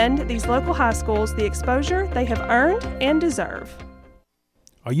business and these local high schools the exposure they have earned and deserve.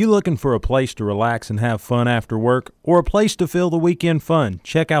 Are you looking for a place to relax and have fun after work, or a place to fill the weekend fun?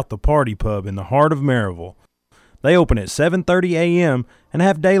 Check out the Party Pub in the heart of Maryville. They open at 7:30 a.m. and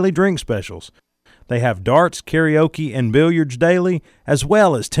have daily drink specials. They have darts, karaoke, and billiards daily, as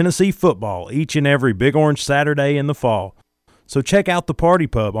well as Tennessee football each and every Big Orange Saturday in the fall. So check out the Party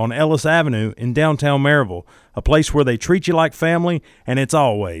Pub on Ellis Avenue in downtown Maryville, a place where they treat you like family, and it's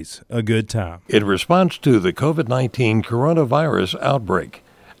always a good time. In response to the COVID-19 coronavirus outbreak,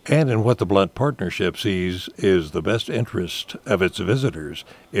 and in what the Blunt Partnership sees is the best interest of its visitors,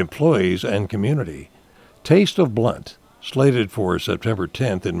 employees, and community, Taste of Blunt, slated for September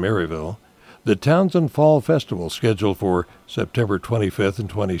 10th in Maryville, the Townsend Fall Festival scheduled for September 25th and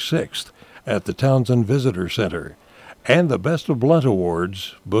 26th at the Townsend Visitor Center, and the Best of Blunt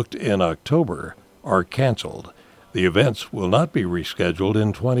Awards, booked in October, are canceled. The events will not be rescheduled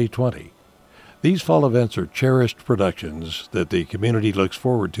in 2020. These fall events are cherished productions that the community looks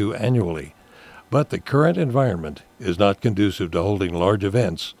forward to annually, but the current environment is not conducive to holding large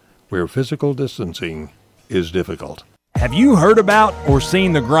events where physical distancing is difficult. Have you heard about or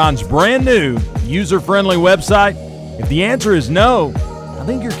seen The Grind's brand new user-friendly website? If the answer is no, I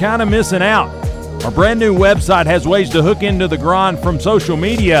think you're kind of missing out. Our brand new website has ways to hook into The Grind from social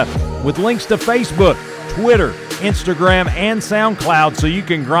media with links to Facebook, Twitter, Instagram, and SoundCloud, so you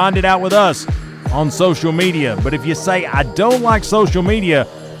can grind it out with us on social media. But if you say, I don't like social media,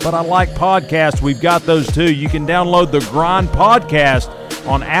 but I like podcasts, we've got those too. You can download The Grind podcast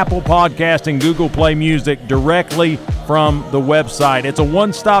on Apple Podcast and Google Play Music directly from the website. It's a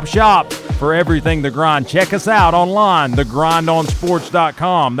one-stop shop for everything The Grind. Check us out online,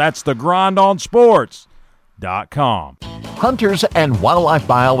 thegrindonsports.com. That's thegrindonsports.com. Hunters and wildlife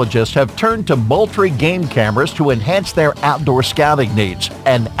biologists have turned to Moultrie game cameras to enhance their outdoor scouting needs,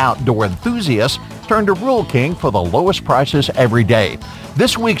 and outdoor enthusiasts turn to Rural King for the lowest prices every day.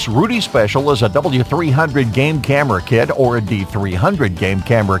 This week's Rudy special is a W300 game camera kit or a D300 game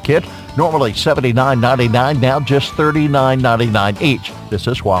camera kit, normally $79.99, now just $39.99 each. This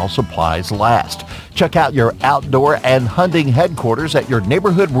is while supplies last. Check out your outdoor and hunting headquarters at your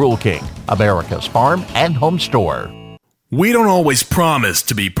neighborhood Rural King, America's farm and home store. We don't always promise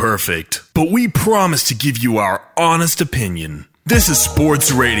to be perfect, but we promise to give you our honest opinion. This is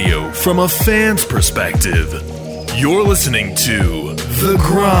sports radio from a fan's perspective. You're listening to The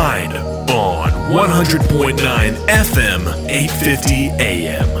Grind on 100.9 FM, 850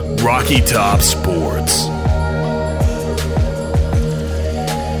 AM, Rocky Top Sports.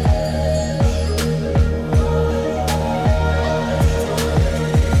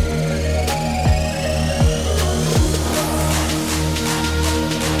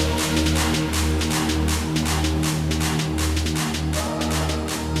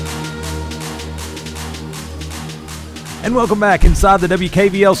 And welcome back inside the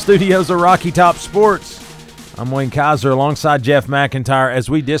WKVL studios of Rocky Top Sports. I'm Wayne Kaiser alongside Jeff McIntyre as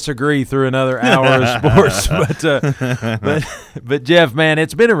we disagree through another hour of sports. But Jeff, man,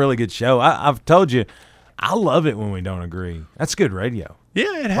 it's been a really good show. I've told you, I love it when we don't agree. That's good radio.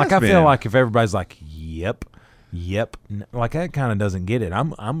 Yeah, it has Like I been. feel like if everybody's like, yep, like that kind of doesn't get it.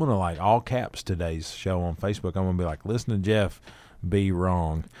 I'm gonna like all caps today's show on Facebook. I'm gonna be like, listen to Jeff. Be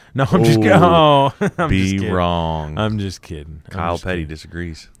wrong. No, I'm just kidding. Oh, Be wrong. I'm just kidding. Kyle Petty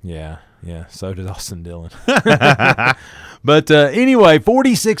disagrees. Yeah. So did Austin Dillon. But anyway,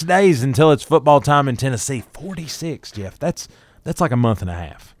 46 days until it's football time in Tennessee. 46, Jeff. That's like a month and a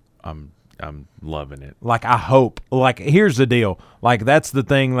half. I'm loving it. Like I hope. Like here's the deal. Like that's the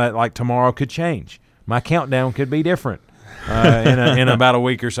thing that like tomorrow could change. My countdown could be different in about a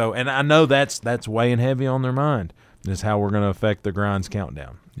week or so. And I know that's weighing heavy on their mind. Is how we're going to affect the Grinds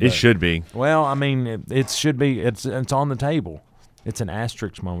countdown. It should be. Well, I mean, it should be. It's on the table. It's an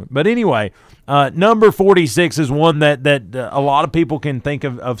asterisk moment. But anyway, number 46 is one that a lot of people can think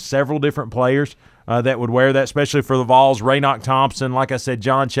of several different players that would wear that, especially for the Vols. Raynoch Thompson, like I said,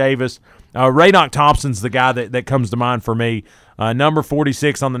 John Chavis. Raynoch Thompson's the guy that comes to mind for me. Number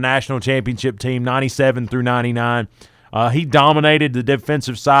 46 on the national championship team, 97 through 99. He dominated the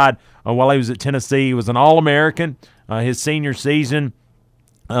defensive side while he was at Tennessee. He was an All-American his senior season.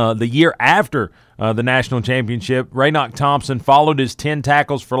 The year after the national championship, Raynoch Thompson followed his 10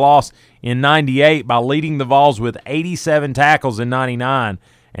 tackles for loss in 98 by leading the Vols with 87 tackles in 99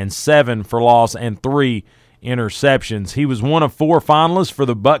 and 7 for loss and 3 interceptions. He was one of 4 finalists for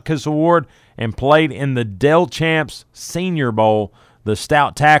the Butkus Award and played in the Dell Champs Senior Bowl. The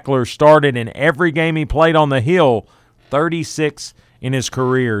stout tackler started in every game he played on the Hill, 36 in his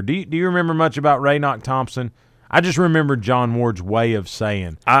career. Do you remember much about Raynoch Thompson? I just remember John Ward's way of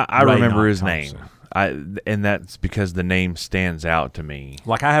saying I remember his Thompson. name. And that's because the name stands out to me.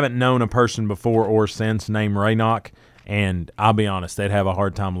 Like I haven't known a person before or since named Raynoch, and I'll be honest, they'd have a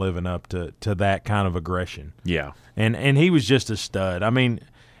hard time living up to that kind of aggression. Yeah. And he was just a stud. I mean,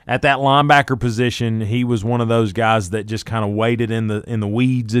 at that linebacker position, he was one of those guys that just kind of waited in the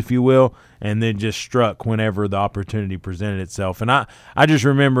weeds, if you will, and then just struck whenever the opportunity presented itself. And I just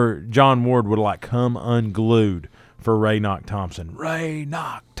remember John Ward would like come unglued for Raynoch Thompson.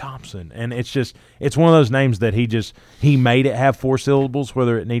 Raynoch Thompson. And it's one of those names that he made it have 4 syllables,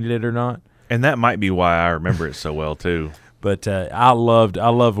 whether it needed it or not. And that might be why I remember it so well too. But I loved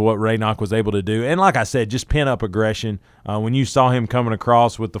what Raynoch was able to do. And like I said, just pin up aggression. When you saw him coming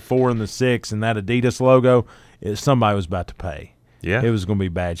across with the 4 and the 6 and that Adidas logo, somebody was about to pay. Yeah. It was going to be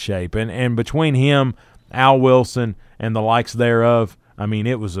bad shape. And between him, Al Wilson, and the likes thereof, I mean,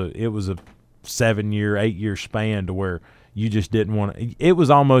 it was a 7-year, 8-year span to where you just didn't want to. It was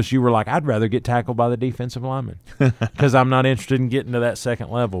almost you were like, I'd rather get tackled by the defensive lineman because I'm not interested in getting to that second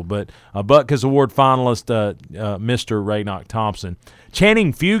level. But Butkus Award finalist, Mr. Raynoch Thompson.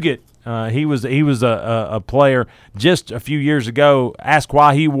 Channing Fugate, he was a player just a few years ago. Asked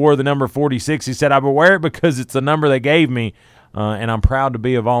why he wore the number 46. He said, I would wear it because it's the number they gave me, and I'm proud to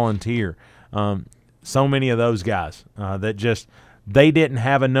be a volunteer. So many of those guys that just – they didn't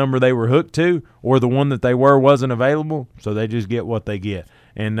have a number they were hooked to, or the one that they were wasn't available, so they just get what they get.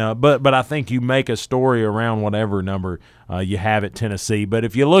 And but I think you make a story around whatever number you have at Tennessee. But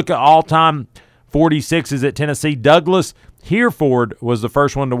if you look at all-time 46s at Tennessee, Douglas Hereford was the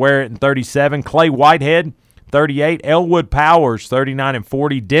first one to wear it in 37. Clay Whitehead, 38. Elwood Powers, 39 and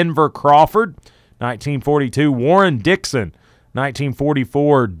 40. Denver Crawford, 1942. Warren Dixon,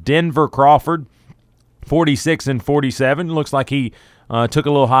 1944. Denver Crawford, 46 and 47. Looks like he took a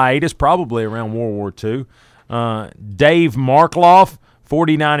little hiatus, probably around World War II. Dave Markloff,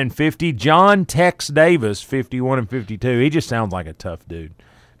 49 and 50. John Tex Davis, 51 and 52. He just sounds like a tough dude.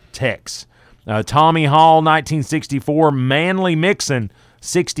 Tex. Tommy Hall, 1964. Manly Mixon,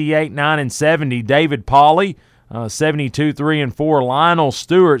 68, 9 and 70. David Pauley, 72, 3 and 4. Lionel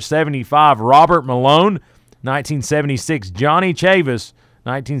Stewart, 75. Robert Malone, 1976. Johnny Chavis,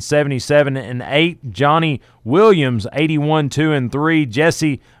 1977 and 8. Johnny Williams, 81, 2 and 3.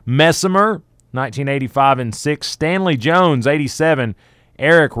 Jesse Messimer, 1985 and 6. Stanley Jones, 87.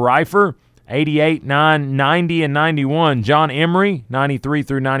 Eric Reifer, 88, 9, 90 and 91. John Emery, 93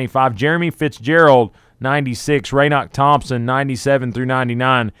 through 95. Jeremy Fitzgerald, 96. Raynoch Thompson, 97 through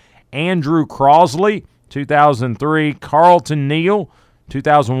 99. Andrew Crosley, 2003. Carlton Neal,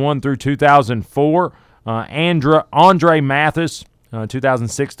 2001 through 2004. Andre Mathis,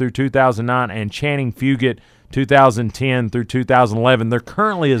 2006 through 2009, and Channing Fugate, 2010 through 2011. There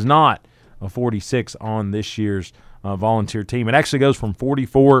currently is not a 46 on this year's volunteer team. It actually goes from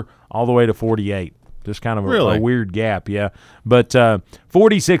 44 all the way to 48. Just kind of Really? a weird gap, yeah. But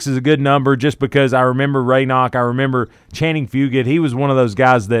 46 is a good number just because I remember Raynoch. I remember Channing Fugit. He was one of those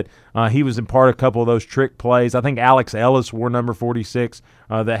guys that he was in part of a couple of those trick plays. I think Alex Ellis wore number 46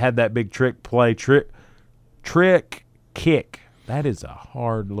 that had that big trick play, trick kick. That is a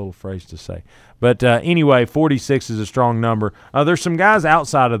hard little phrase to say. But anyway, 46 is a strong number. There's some guys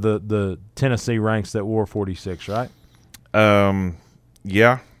outside of the Tennessee ranks that wore 46, right?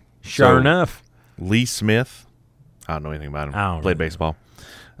 Yeah. Sure enough. Lee Smith. I don't know anything about him. I don't Played know. baseball.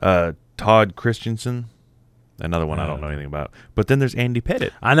 Todd Christensen. Another one I don't know anything about. But then there's Andy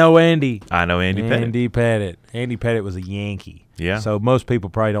Pettit. I know Andy. Pettit. Andy Pettit. Andy Pettit was a Yankee. Yeah. So most people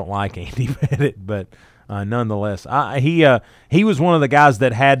probably don't like Andy Pettit, but nonetheless, he was one of the guys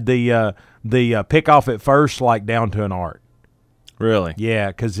that had the pick off at first like down to an art. Really? Yeah,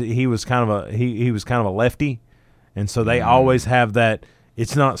 because he was kind of a lefty, and so they always have that.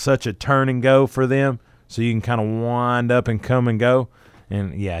 It's not such a turn and go for them, so you can kind of wind up and come and go.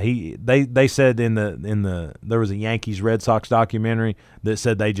 And yeah, they said in the there was a Yankees Red Sox documentary that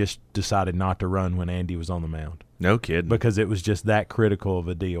said they just decided not to run when Andy was on the mound No kidding. because it was just that critical of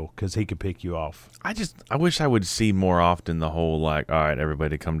a deal because he could pick you off. I wish I would see more often the whole like, all right,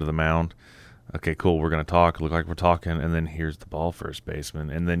 everybody come to the mound. Okay, cool. We're gonna talk. Look like we're talking, and then here's the ball, first baseman,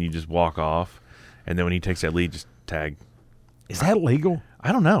 and then you just walk off, and then when he takes that lead, just tag. Is that legal?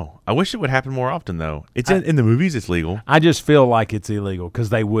 I don't know. I wish it would happen more often though. It's in the movies. It's legal. I just feel like it's illegal because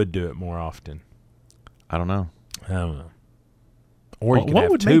they would do it more often. I don't know. I don't know. Or you could what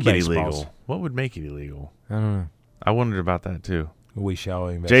have would two make it baseballs. illegal? What would make it illegal? I don't know. I wondered about that too. We shall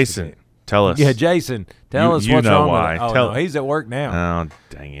investigate. Jason, tell us. Yeah, Jason, tell us you what's know wrong why. with it. Oh, Tell- no, he's at work now. Oh,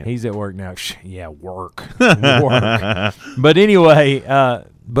 dang it. He's at work now. Yeah, work. Work. But anyway,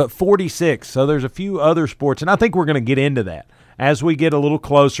 but 46. So there's a few other sports, and I think we're going to get into that. As we get a little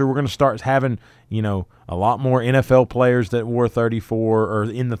closer, we're going to start having, a lot more NFL players that wore 34 or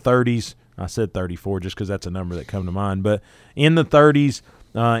in the 30s. I said 34 just because that's a number that come to mind. But in the 30s,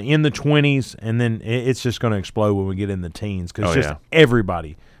 in the 20s, and then it's just going to explode when we get in the teens because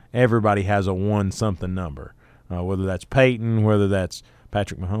everybody has a one-something number, whether that's Peyton, whether that's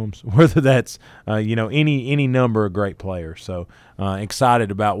Patrick Mahomes, whether that's any number of great players. So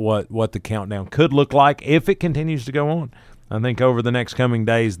excited about what the countdown could look like if it continues to go on. I think over the next coming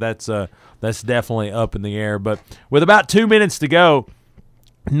days, that's definitely up in the air. But with about 2 minutes to go,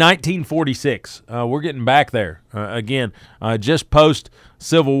 1946, we're getting back there again. Just post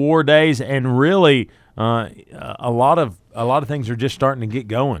Civil War days, and really a lot of things are just starting to get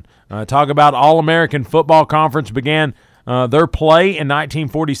going. Talk about All-American Football Conference began their play in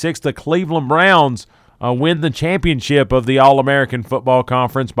 1946. The Cleveland Browns win the championship of the All-American Football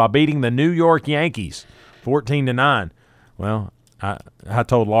Conference by beating the New York Yankees 14-9. Well, I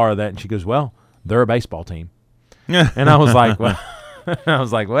told Laura that, and she goes, "Well, they're a baseball team," and I was like,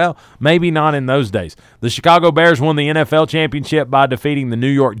 well, maybe not in those days. The Chicago Bears won the NFL championship by defeating the New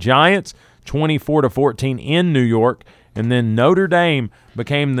York Giants 24-14 in New York, and then Notre Dame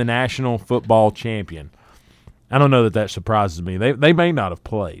became the national football champion. I don't know that surprises me. They may not have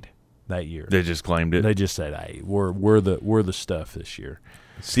played that year. They just claimed it. They just said, "Hey, we're the stuff this year."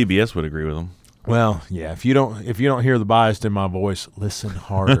 CBS would agree with them. Well, yeah. If you don't hear the bias in my voice, listen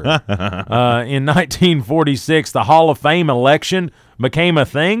harder. In 1946, the Hall of Fame election became a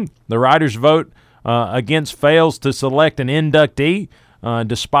thing. The writers' vote against fails to select an inductee.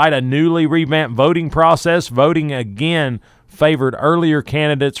 Despite a newly revamped voting process, voting again favored earlier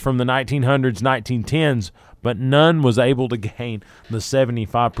candidates from the 1900s, 1910s, but none was able to gain the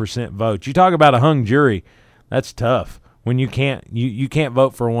 75% vote. You talk about a hung jury. That's tough. When you can't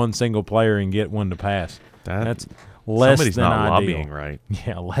vote for one single player and get one to pass. That's less somebody's than not ideal. lobbying right.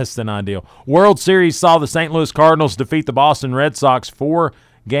 Yeah, less than ideal. World Series saw the St. Louis Cardinals defeat the Boston Red Sox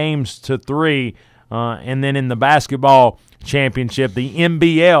 4-3, and then in the basketball championship, the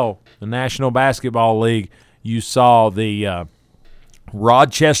NBL, the National Basketball League, you saw the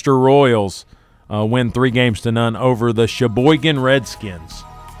Rochester Royals win 3-0 over the Sheboygan Redskins.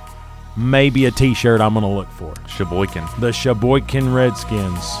 Maybe a T-shirt I'm going to look for. Sheboygan. The Sheboygan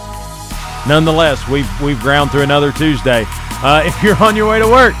Redskins. Nonetheless, we've ground through another Tuesday. If you're on your way to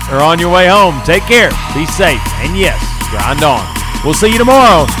work or on your way home, take care, be safe, and yes, grind on. We'll see you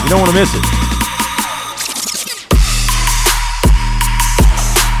tomorrow. You don't want to miss it.